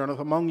that sojourneth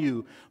among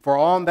you. For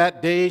on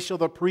that day shall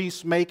the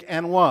priest make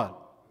and what?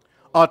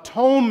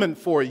 Atonement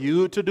for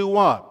you to do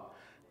what?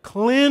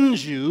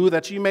 Cleanse you,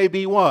 that ye may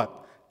be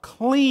what?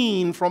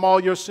 Clean from all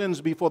your sins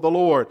before the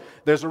Lord.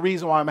 There's a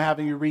reason why I'm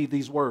having you read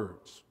these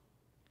words.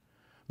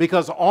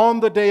 Because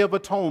on the Day of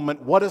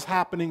Atonement, what is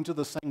happening to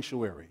the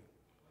sanctuary?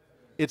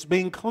 It's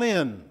being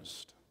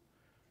cleansed.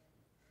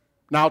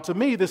 Now, to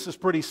me, this is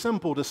pretty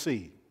simple to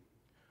see.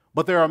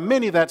 But there are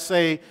many that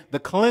say the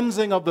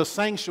cleansing of the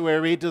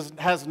sanctuary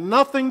has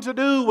nothing to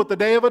do with the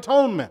Day of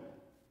Atonement.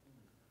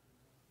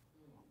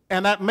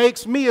 And that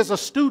makes me as a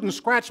student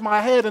scratch my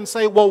head and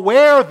say, well,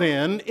 where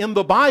then in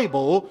the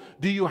Bible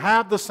do you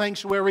have the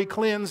sanctuary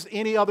cleansed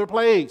any other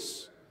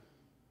place?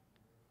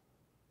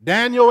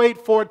 Daniel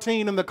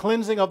 8:14 and the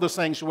cleansing of the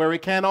sanctuary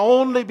can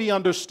only be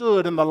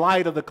understood in the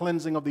light of the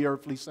cleansing of the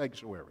earthly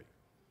sanctuary,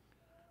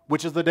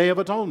 which is the Day of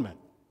Atonement.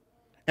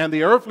 And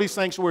the earthly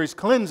sanctuary's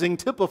cleansing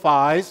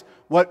typifies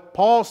what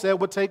Paul said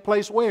would take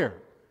place where?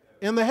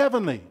 In the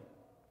heavenly.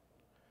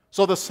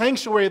 So the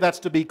sanctuary that's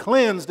to be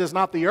cleansed is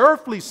not the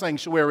earthly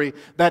sanctuary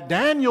that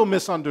Daniel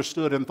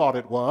misunderstood and thought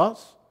it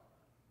was,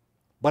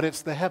 but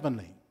it's the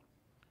heavenly.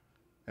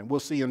 And we'll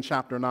see in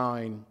chapter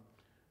 9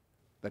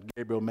 that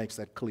Gabriel makes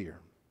that clear.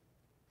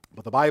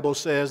 But the Bible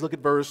says, look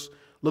at verse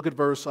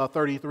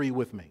 33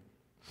 with me.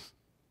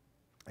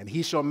 And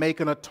he shall make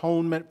an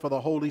atonement for the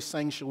holy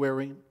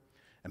sanctuary,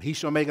 and he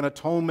shall make an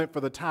atonement for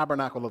the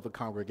tabernacle of the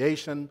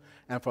congregation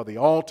and for the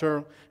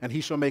altar, and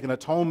he shall make an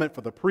atonement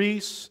for the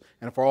priests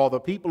and for all the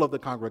people of the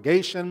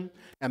congregation.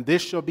 And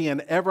this shall be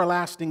an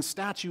everlasting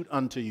statute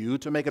unto you,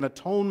 to make an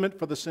atonement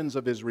for the sins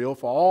of Israel,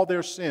 for all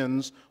their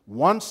sins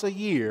once a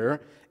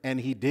year.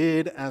 And he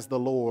did as the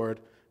Lord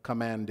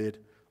commanded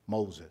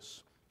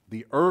Moses.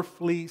 The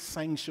earthly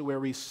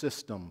sanctuary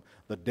system,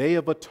 the Day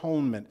of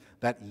Atonement,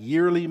 that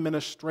yearly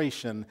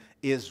ministration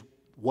is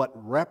what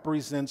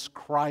represents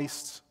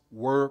Christ's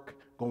work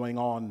going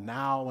on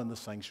now in the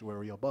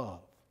sanctuary above.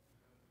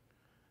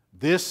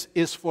 This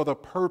is for the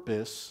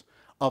purpose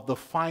of the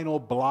final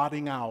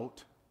blotting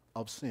out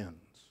of sins.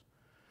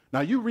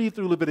 Now you read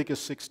through Leviticus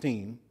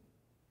 16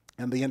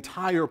 and the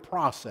entire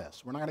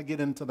process. We're not going to get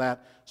into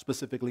that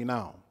specifically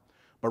now.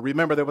 But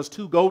remember, there was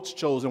 2 goats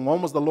chosen.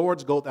 One was the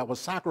Lord's goat that was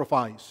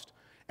sacrificed,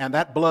 and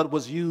that blood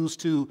was used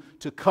to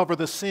cover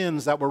the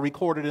sins that were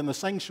recorded in the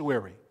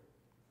sanctuary.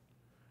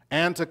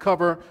 And to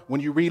cover,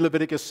 when you read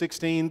Leviticus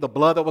 16, the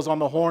blood that was on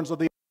the horns of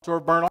the altar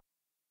of burnt offering.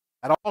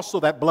 And also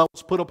that blood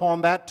was put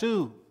upon that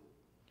too.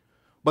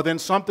 But then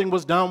something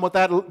was done with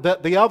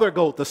the other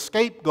goat, the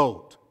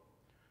scapegoat.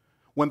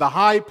 When the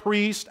high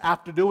priest,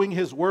 after doing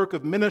his work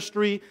of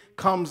ministry,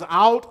 comes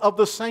out of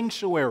the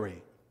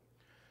sanctuary,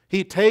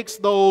 he takes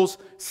those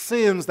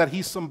sins that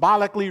he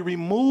symbolically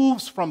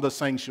removes from the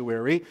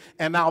sanctuary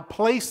and now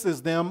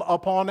places them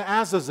upon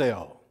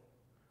Azazel.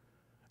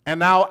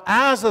 And now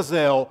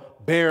Azazel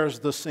bears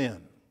the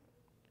sin.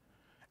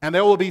 And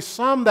there will be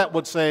some that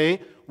would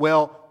say,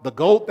 well, the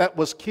goat that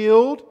was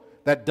killed,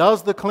 that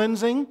does the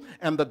cleansing,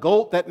 and the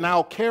goat that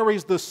now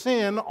carries the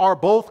sin are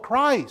both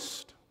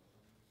Christ.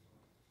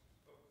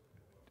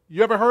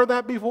 You ever heard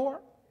that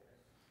before?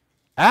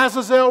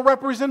 Azazel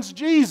represents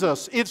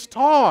Jesus. It's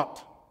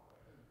taught.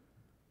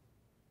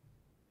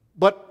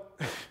 But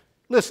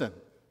listen,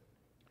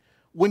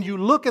 when you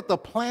look at the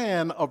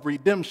plan of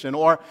redemption,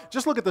 or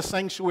just look at the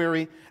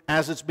sanctuary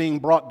as it's being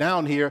brought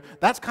down here,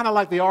 that's kind of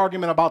like the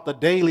argument about the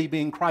daily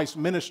being Christ's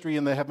ministry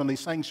in the heavenly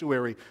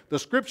sanctuary. The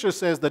scripture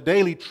says the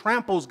daily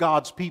tramples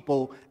God's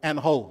people and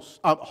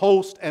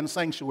host and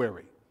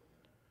sanctuary.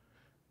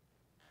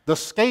 The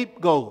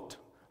scapegoat,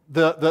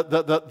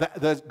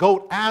 the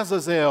goat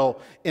Azazel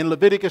in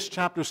Leviticus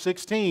chapter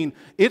 16,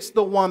 it's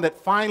the one that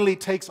finally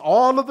takes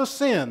all of the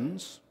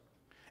sins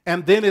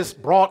and then is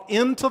brought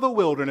into the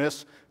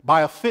wilderness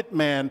by a fit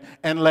man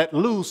and let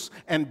loose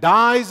and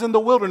dies in the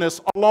wilderness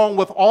along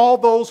with all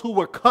those who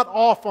were cut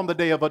off on the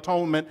Day of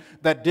Atonement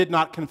that did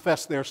not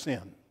confess their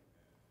sin.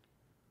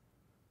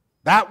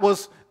 That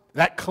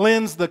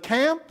cleansed the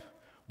camp,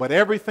 but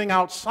everything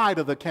outside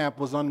of the camp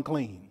was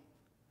unclean.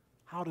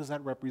 How does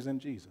that represent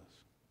Jesus?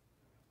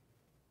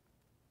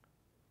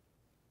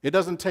 It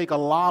doesn't take a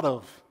lot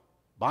of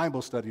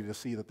Bible study to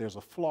see that there's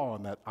a flaw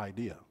in that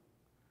idea.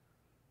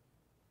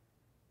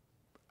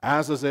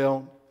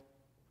 Azazel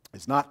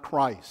is not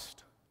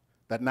Christ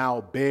that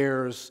now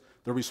bears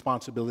the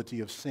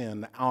responsibility of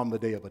sin on the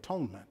Day of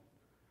Atonement.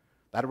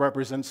 That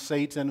represents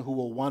Satan, who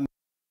will one day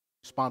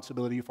take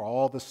responsibility for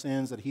all the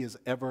sins that he has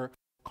ever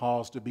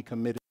caused to be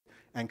committed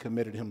and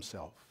committed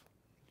himself.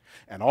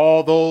 And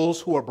all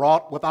those who are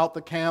brought without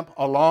the camp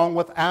along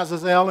with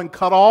Azazel and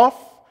cut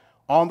off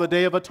on the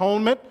Day of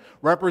Atonement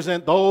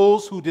represent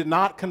those who did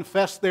not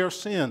confess their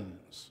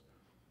sins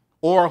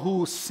or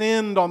who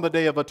sinned on the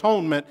Day of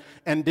Atonement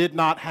and did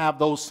not have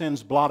those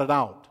sins blotted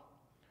out.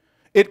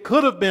 It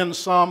could have been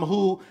some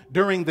who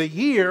during the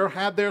year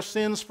had their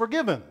sins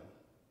forgiven.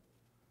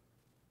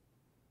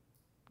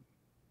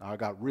 Now I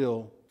got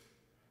real,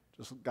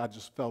 I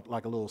just felt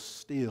like a little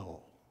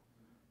still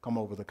come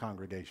over the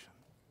congregation.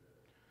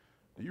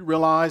 Do you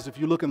realize if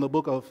you look in the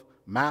book of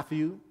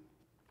Matthew,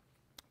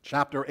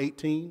 chapter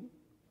 18,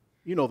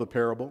 you know the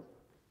parable.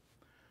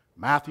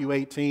 Matthew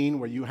 18,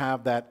 where you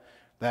have that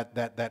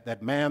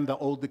man that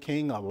owed the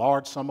king a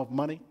large sum of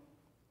money.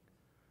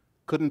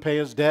 Couldn't pay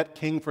his debt.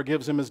 King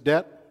forgives him his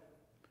debt.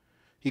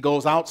 He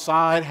goes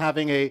outside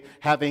having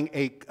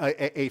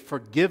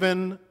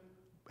forgiveness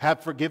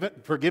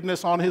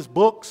on his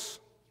books.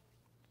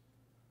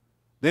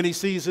 Then he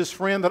sees his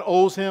friend that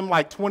owes him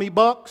like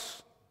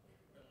 $20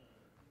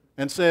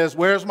 and says,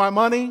 "Where's my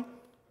money?"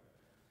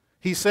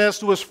 He says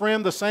to his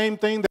friend the same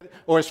thing,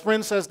 or his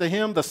friend says to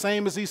him the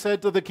same as he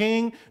said to the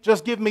king,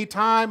 "Just give me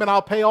time and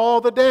I'll pay all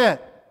the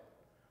debt."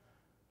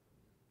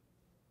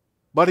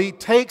 But he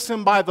takes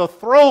him by the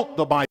throat,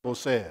 the Bible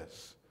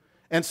says,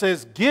 and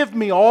says, "Give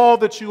me all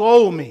that you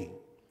owe me."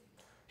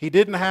 He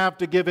didn't have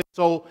to give it,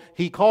 so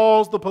he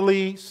calls the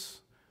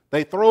police.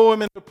 They throw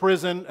him into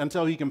prison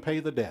until he can pay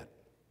the debt.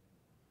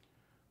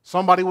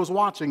 Somebody was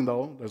watching,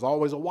 though. There's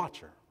always a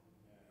watcher.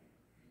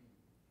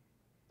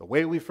 The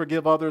way we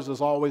forgive others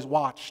is always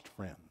watched,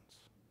 friends.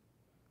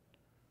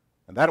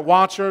 And that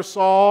watcher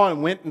saw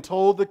and went and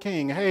told the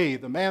king, "Hey,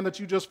 the man that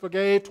you just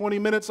forgave 20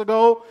 minutes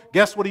ago,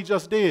 guess what he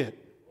just did?"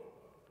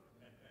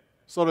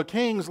 So the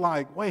king's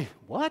like, "Wait,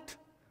 what?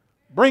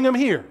 Bring him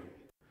here."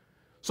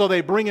 So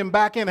they bring him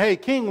back in. "Hey,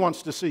 king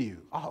wants to see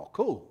you." "Oh,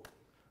 cool."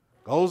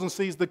 Goes and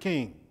sees the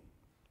king.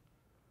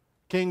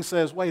 King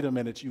says, "Wait a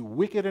minute, you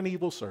wicked and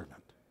evil servant.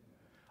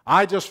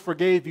 I just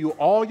forgave you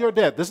all your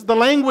debt." This is the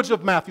language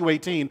of Matthew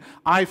 18.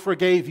 "I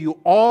forgave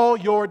you all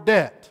your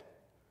debt.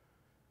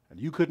 And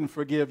you couldn't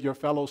forgive your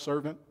fellow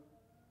servant?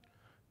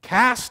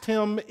 Cast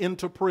him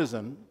into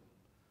prison.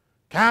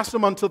 Cast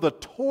him unto the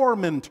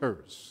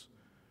tormentors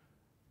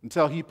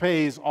until he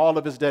pays all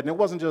of his debt." And it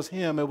wasn't just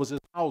him, it was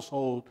his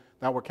household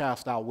that were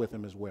cast out with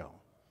him as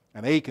well.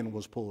 And Achan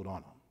was pulled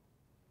on him.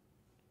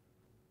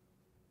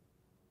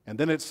 And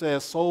then it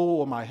says, "So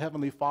will my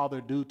heavenly Father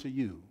do to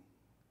you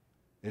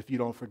if you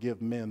don't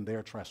forgive men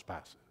their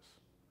trespasses."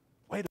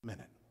 Wait a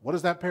minute. What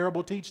does that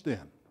parable teach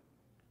then?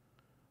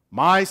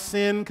 My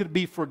sin could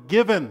be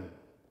forgiven,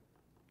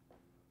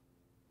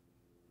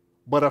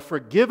 but a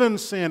forgiven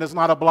sin is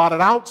not a blotted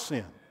out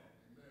sin.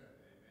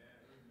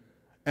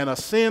 And a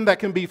sin that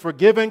can be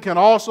forgiven can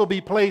also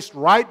be placed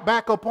right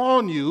back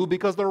upon you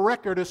because the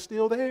record is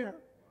still there.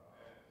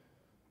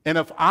 And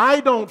if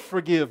I don't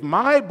forgive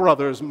my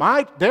brothers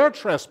their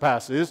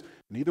trespasses,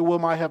 neither will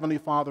my heavenly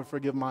Father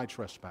forgive my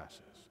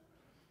trespasses.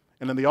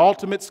 And in the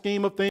ultimate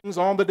scheme of things,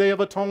 on the Day of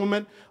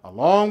Atonement,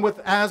 along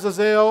with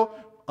Azazel,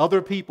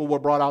 other people were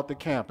brought out to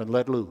camp and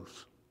let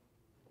loose.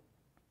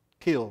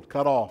 Killed,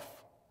 cut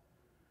off.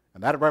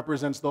 And that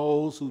represents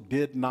those who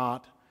did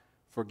not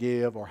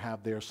forgive or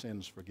have their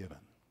sins forgiven.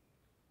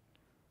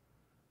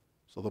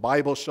 So the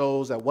Bible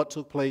shows that what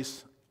took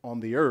place on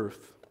the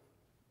earth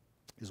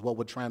is what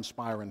would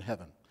transpire in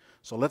heaven.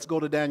 So let's go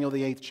to Daniel,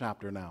 the 8th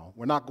chapter now.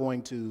 We're not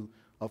going to,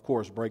 of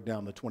course, break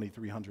down the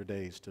 2,300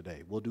 days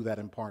today. We'll do that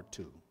in part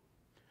 2.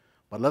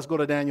 But let's go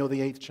to Daniel,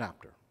 the 8th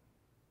chapter.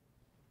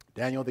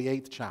 Daniel, the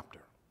 8th chapter.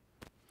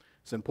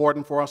 It's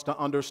important for us to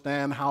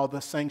understand how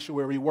the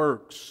sanctuary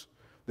works.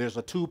 There's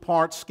a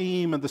two-part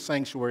scheme in the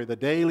sanctuary, the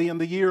daily and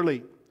the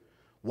yearly.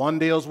 One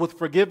deals with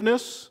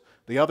forgiveness,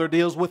 the other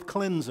deals with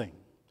cleansing.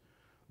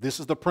 This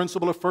is the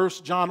principle of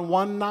 1 John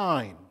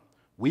 1:9.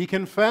 We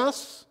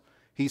confess,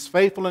 he's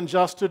faithful and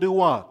just to do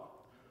what?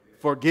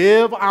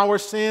 Forgive our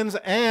sins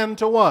and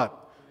to what?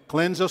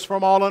 Cleanse us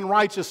from all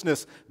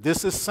unrighteousness.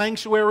 This is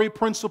sanctuary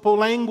principle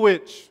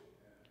language.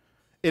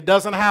 It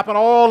doesn't happen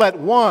all at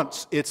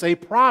once. It's a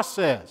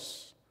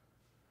process.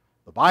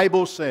 The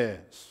Bible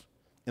says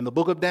in the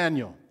book of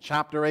Daniel,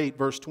 chapter 8,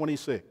 verse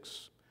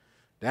 26,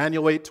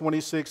 Daniel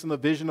 8:26, "And the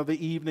vision of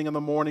the evening and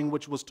the morning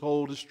which was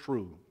told is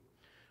true.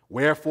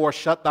 Wherefore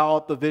shut thou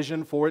up the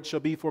vision, for it shall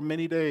be for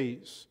many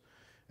days.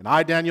 And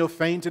I, Daniel,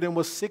 fainted and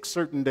was sick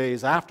certain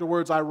days.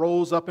 Afterwards I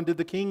rose up and did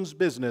the king's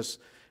business,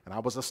 and I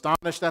was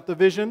astonished at the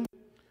vision,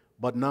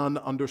 but none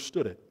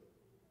understood it."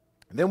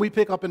 And then we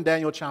pick up in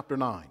Daniel chapter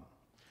 9,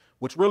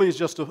 which really is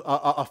just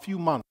a few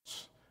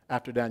months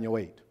after Daniel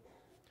 8.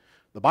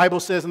 The Bible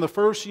says, "In the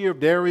first year of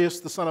Darius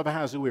the son of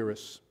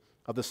Ahasuerus,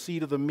 of the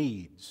seed of the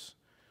Medes,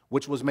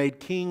 which was made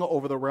king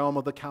over the realm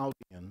of the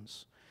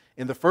Chaldeans.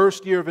 In the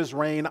first year of his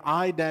reign,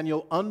 I,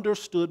 Daniel,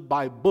 understood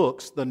by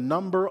books the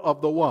number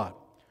of the what?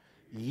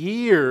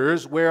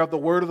 Years whereof the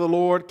word of the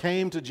Lord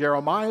came to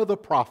Jeremiah the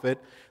prophet,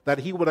 that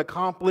he would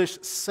accomplish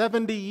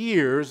 70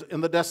 years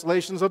in the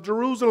desolations of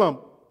Jerusalem.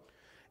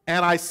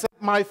 And I set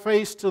my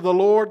face to the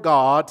Lord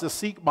God to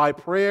seek by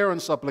prayer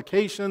and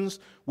supplications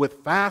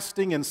with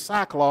fasting and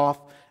sackcloth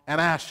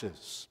and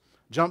ashes.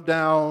 Jump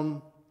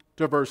down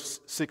to verse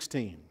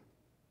 16.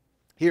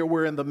 Here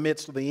we're in the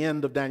midst of the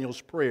end of Daniel's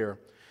prayer.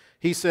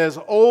 He says,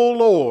 O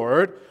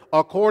Lord,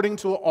 according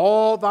to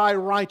all thy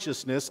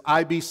righteousness,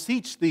 I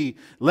beseech thee,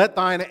 let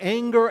thine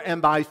anger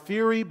and thy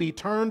fury be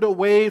turned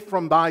away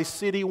from thy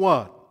city,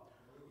 what?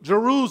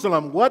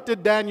 Jerusalem. What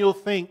did Daniel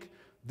think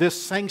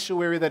this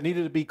sanctuary that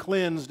needed to be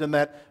cleansed in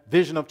that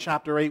vision of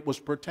chapter 8 was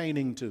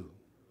pertaining to?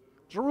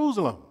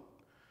 Jerusalem.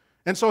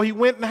 And so he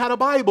went and had a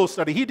Bible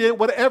study. He did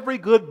what every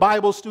good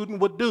Bible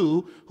student would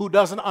do who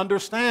doesn't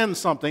understand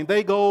something.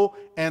 They go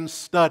and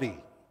study.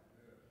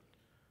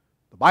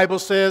 The Bible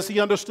says he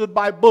understood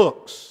by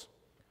books.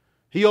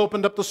 He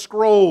opened up the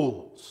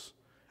scrolls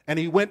and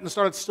he went and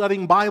started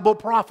studying Bible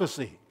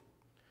prophecy.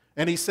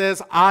 And he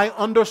says, I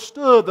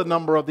understood the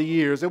number of the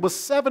years. It was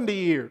 70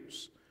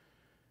 years.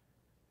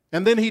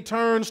 And then he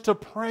turns to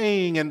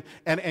praying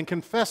and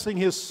confessing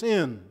his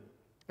sin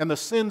and the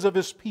sins of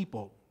his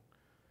people,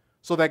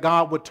 so that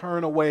God would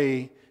turn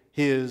away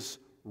his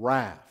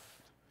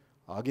wrath.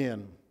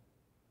 Again,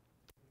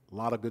 a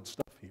lot of good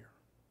stuff here,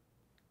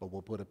 but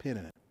we'll put a pin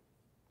in it.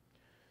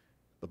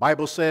 The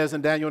Bible says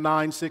in Daniel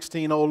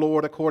 9:16, O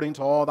Lord, according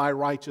to all thy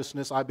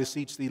righteousness, I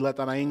beseech thee, let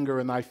thine anger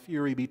and thy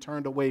fury be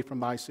turned away from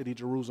thy city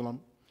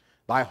Jerusalem,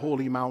 thy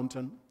holy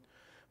mountain.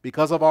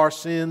 Because of our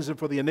sins and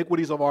for the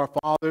iniquities of our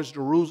fathers,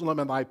 Jerusalem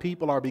and thy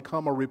people are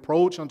become a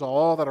reproach unto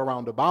all that are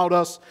round about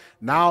us.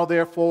 Now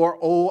therefore,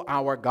 O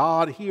our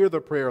God, hear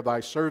the prayer of thy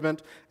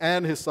servant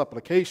and his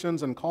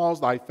supplications, and cause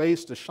thy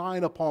face to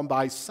shine upon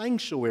thy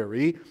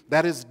sanctuary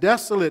that is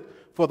desolate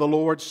for the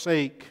Lord's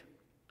sake.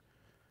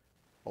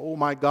 O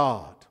my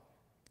God,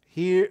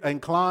 hear,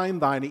 incline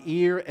thine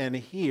ear and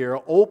hear,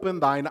 open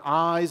thine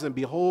eyes and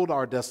behold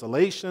our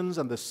desolations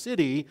and the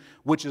city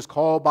which is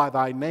called by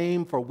thy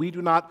name, for we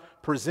do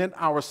not present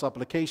our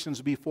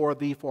supplications before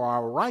thee for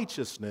our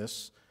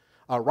righteousness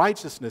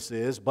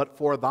is, but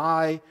for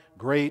thy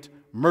great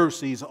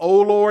mercies.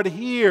 O Lord,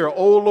 hear.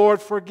 O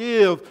Lord,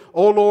 forgive.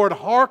 O Lord,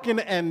 hearken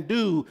and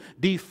do.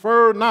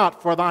 Defer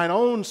not for thine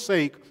own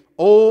sake,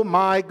 O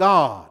my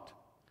God,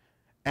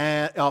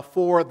 and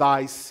for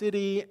thy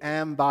city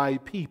and thy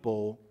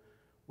people,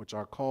 which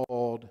are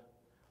called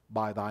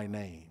by thy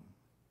name.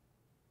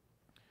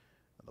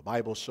 The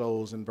Bible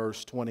shows in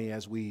verse 20,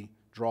 as we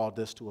draw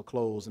this to a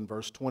close, in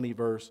verse 20,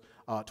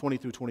 20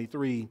 through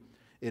 23,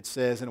 it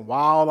says, And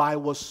while I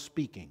was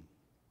speaking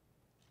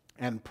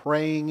and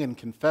praying and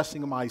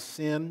confessing my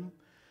sin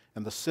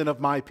and the sin of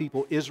my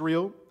people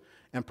Israel,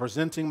 and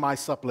presenting my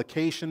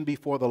supplication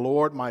before the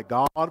Lord my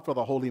God for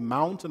the holy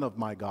mountain of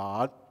my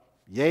God,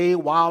 yea,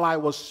 while I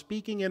was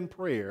speaking in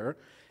prayer,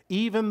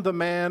 even the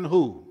man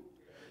who?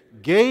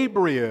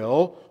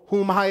 Gabriel,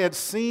 whom I had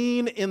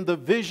seen in the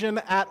vision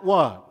at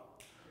what?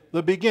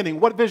 The beginning.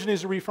 What vision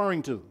is he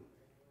referring to?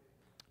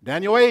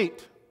 Daniel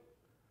 8.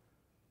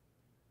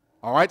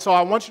 All right, so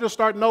I want you to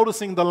start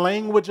noticing the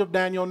language of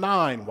Daniel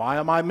 9. Why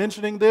am I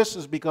mentioning this?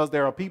 Is because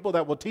there are people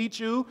that will teach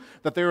you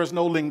that there is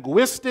no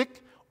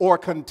linguistic or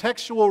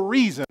contextual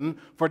reason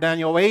for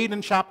Daniel 8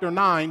 and chapter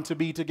 9 to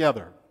be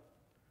together.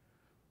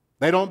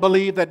 They don't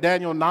believe that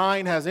Daniel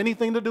 9 has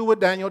anything to do with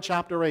Daniel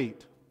chapter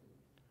 8.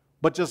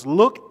 But just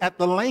look at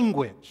the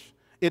language.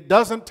 It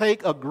doesn't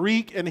take a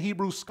Greek and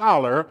Hebrew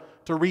scholar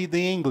to read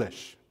the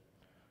English.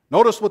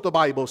 Notice what the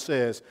Bible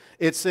says.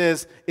 It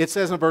says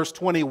in verse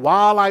 20,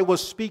 While I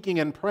was speaking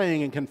and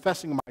praying and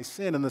confessing my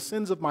sin and the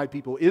sins of my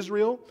people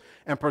Israel,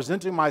 and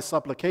presenting my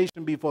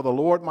supplication before the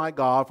Lord my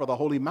God for the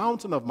holy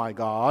mountain of my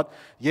God,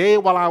 yea,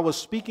 while I was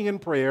speaking in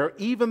prayer,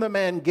 even the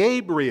man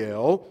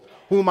Gabriel,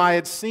 whom I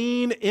had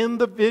seen in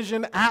the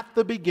vision at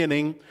the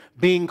beginning,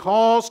 being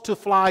caused to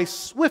fly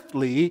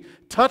swiftly,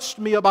 touched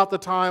me about the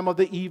time of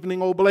the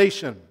evening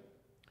oblation.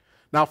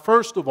 Now,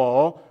 first of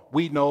all,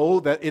 we know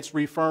that it's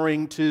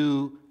referring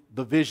to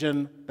the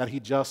vision that he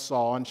just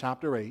saw in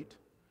chapter 8.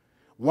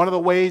 One of the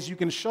ways you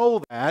can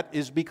show that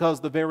is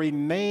because the very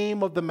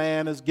name of the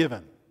man is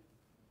given,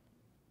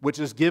 which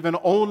is given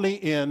only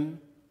in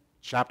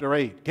chapter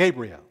 8,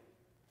 Gabriel,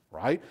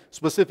 right?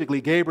 Specifically,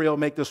 Gabriel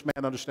make this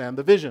man understand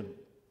the vision.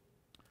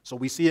 So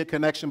we see a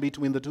connection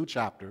between the two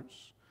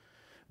chapters.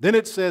 Then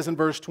it says in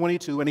verse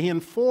 22, And he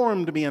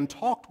informed me and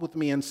talked with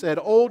me and said,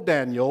 O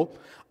Daniel,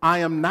 I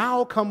am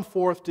now come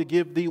forth to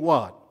give thee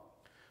what?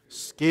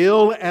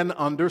 Skill and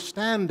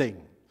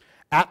understanding.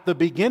 At the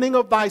beginning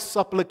of thy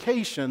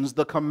supplications,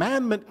 the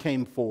commandment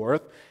came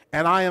forth,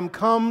 and I am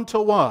come to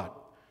what?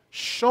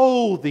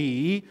 Show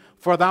thee,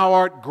 for thou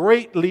art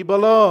greatly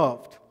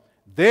beloved.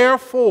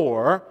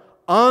 Therefore,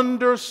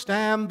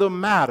 understand the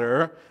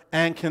matter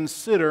and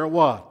consider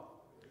what?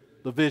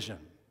 The vision.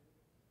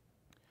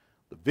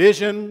 The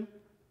vision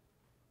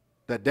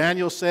that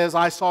Daniel says,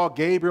 I saw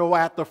Gabriel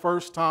at the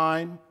first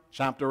time,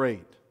 chapter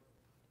 8.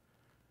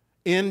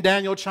 In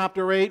Daniel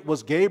chapter 8,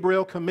 was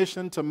Gabriel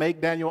commissioned to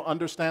make Daniel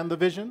understand the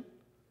vision?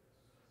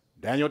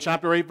 Daniel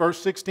chapter 8, verse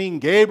 16,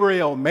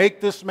 Gabriel, make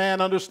this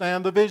man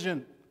understand the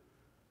vision.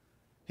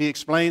 He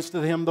explains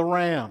to him the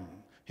ram.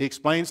 He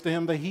explains to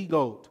him the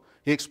he-goat.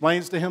 He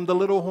explains to him the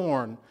little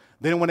horn.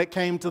 Then when it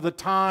came to the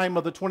time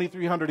of the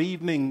 2300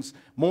 evenings,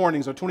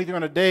 mornings, or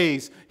 2300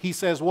 days, he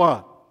says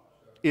what?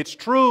 It's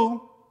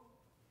true,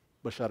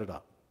 but shut it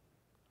up.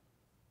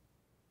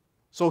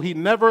 So he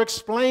never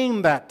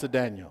explained that to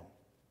Daniel,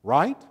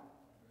 right?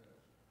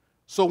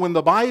 So when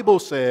the Bible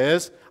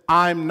says,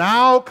 I'm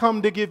now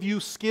come to give you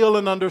skill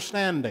and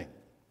understanding,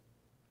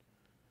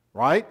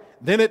 right?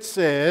 Then it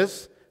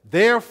says,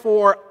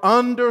 therefore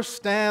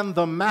understand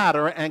the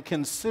matter and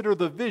consider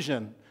the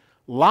vision.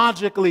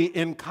 Logically,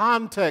 in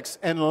context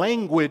and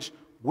language,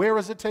 where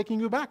is it taking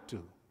you back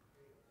to?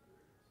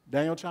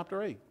 Daniel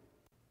chapter 8.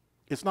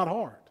 It's not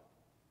hard.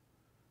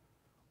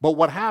 But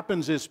what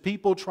happens is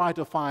people try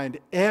to find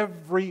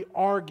every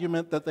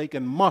argument that they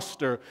can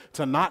muster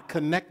to not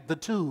connect the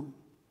two.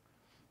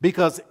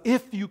 Because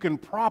if you can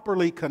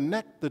properly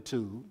connect the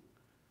two,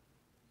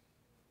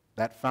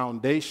 that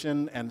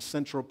foundation and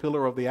central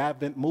pillar of the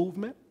Advent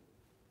movement,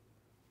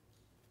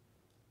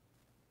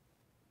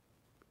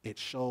 it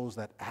shows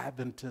that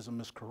Adventism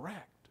is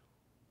correct.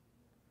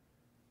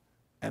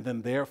 And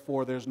then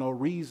therefore there's no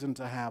reason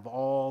to have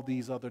all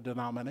these other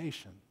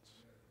denominations,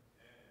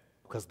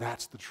 because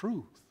that's the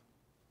truth.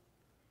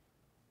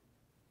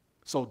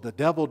 So the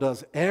devil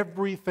does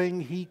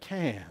everything he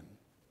can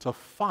to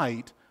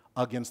fight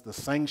against the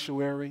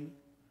sanctuary,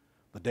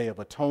 the Day of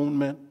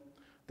Atonement,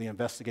 the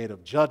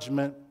investigative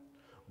judgment,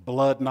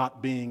 blood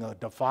not being a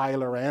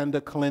defiler and a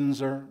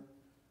cleanser.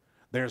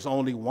 There's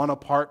only one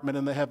apartment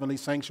in the heavenly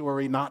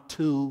sanctuary, not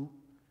two.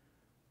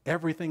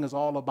 Everything is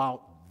all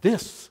about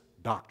this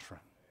doctrine.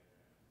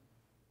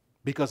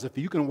 Because if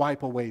you can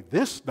wipe away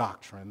this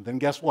doctrine, then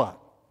guess what?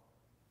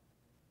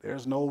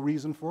 There's no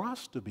reason for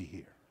us to be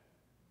here.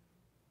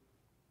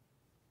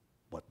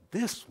 But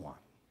this one,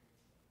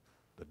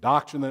 the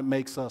doctrine that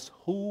makes us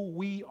who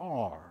we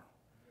are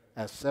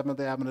as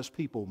Seventh-day Adventist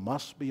people,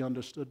 must be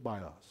understood by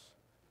us.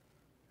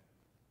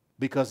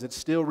 Because it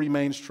still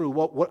remains true.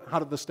 How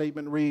did the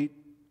statement read?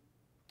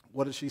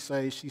 What did she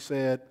say? She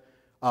said,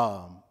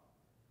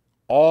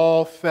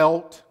 all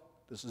felt,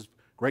 this is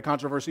Great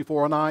Controversy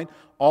 409,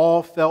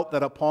 all felt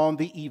that upon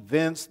the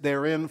events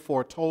therein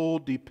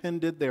foretold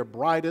depended their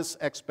brightest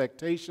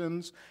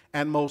expectations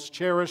and most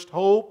cherished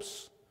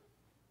hopes.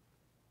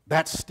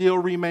 That still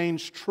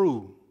remains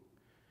true.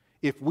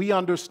 If we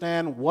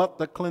understand what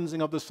the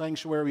cleansing of the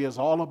sanctuary is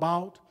all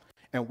about,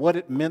 and what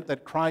it meant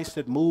that Christ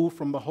had moved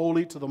from the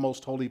holy to the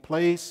most holy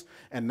place,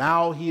 and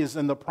now he is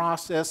in the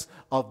process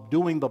of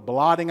doing the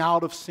blotting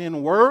out of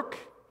sin work,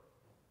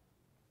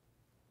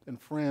 then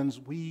friends,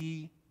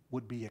 we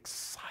would be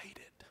excited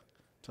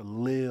to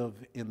live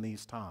in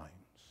these times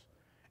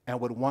and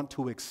would want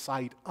to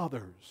excite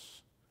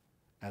others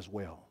as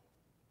well.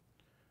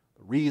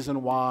 The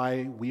reason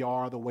why we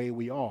are the way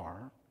we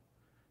are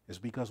is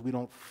because we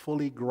don't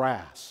fully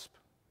grasp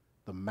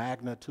the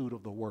magnitude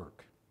of the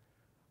work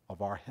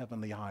of our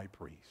heavenly high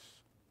priest.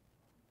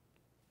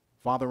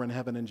 Father in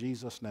heaven, in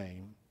Jesus'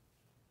 name,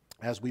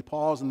 as we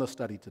pause in the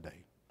study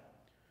today,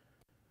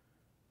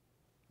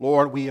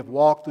 Lord, we have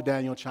walked through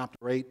Daniel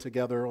chapter 8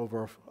 together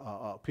over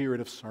a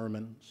period of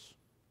sermons.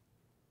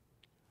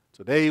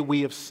 Today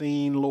we have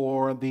seen,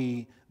 Lord,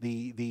 the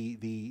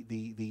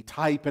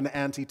type and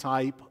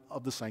antitype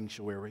of the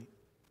sanctuary.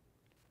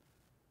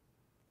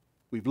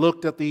 We've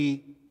looked at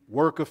the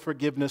work of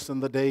forgiveness in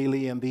the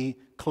daily and the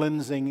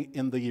cleansing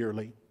in the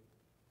yearly.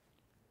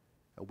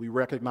 We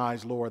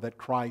recognize, Lord, that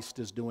Christ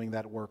is doing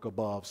that work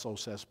above, so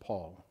says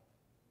Paul.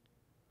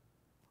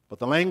 But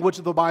the language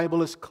of the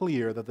Bible is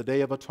clear that the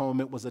Day of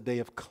Atonement was a day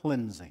of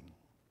cleansing.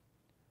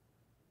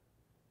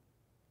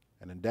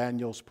 And in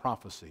Daniel's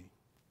prophecy,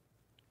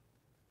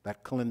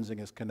 that cleansing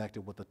is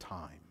connected with the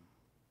time.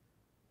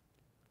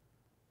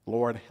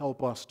 Lord,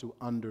 help us to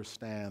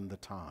understand the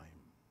time.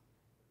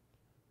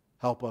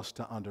 Help us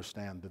to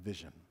understand the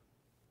vision.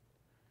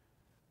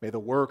 May the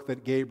work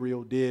that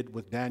Gabriel did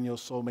with Daniel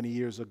so many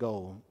years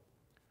ago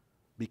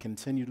be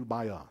continued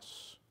by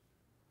us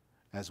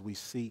as we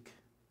seek,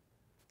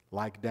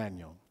 like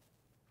Daniel,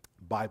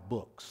 by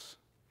books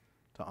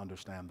to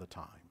understand the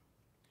time.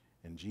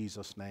 In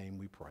Jesus' name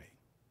we pray.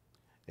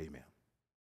 Amen.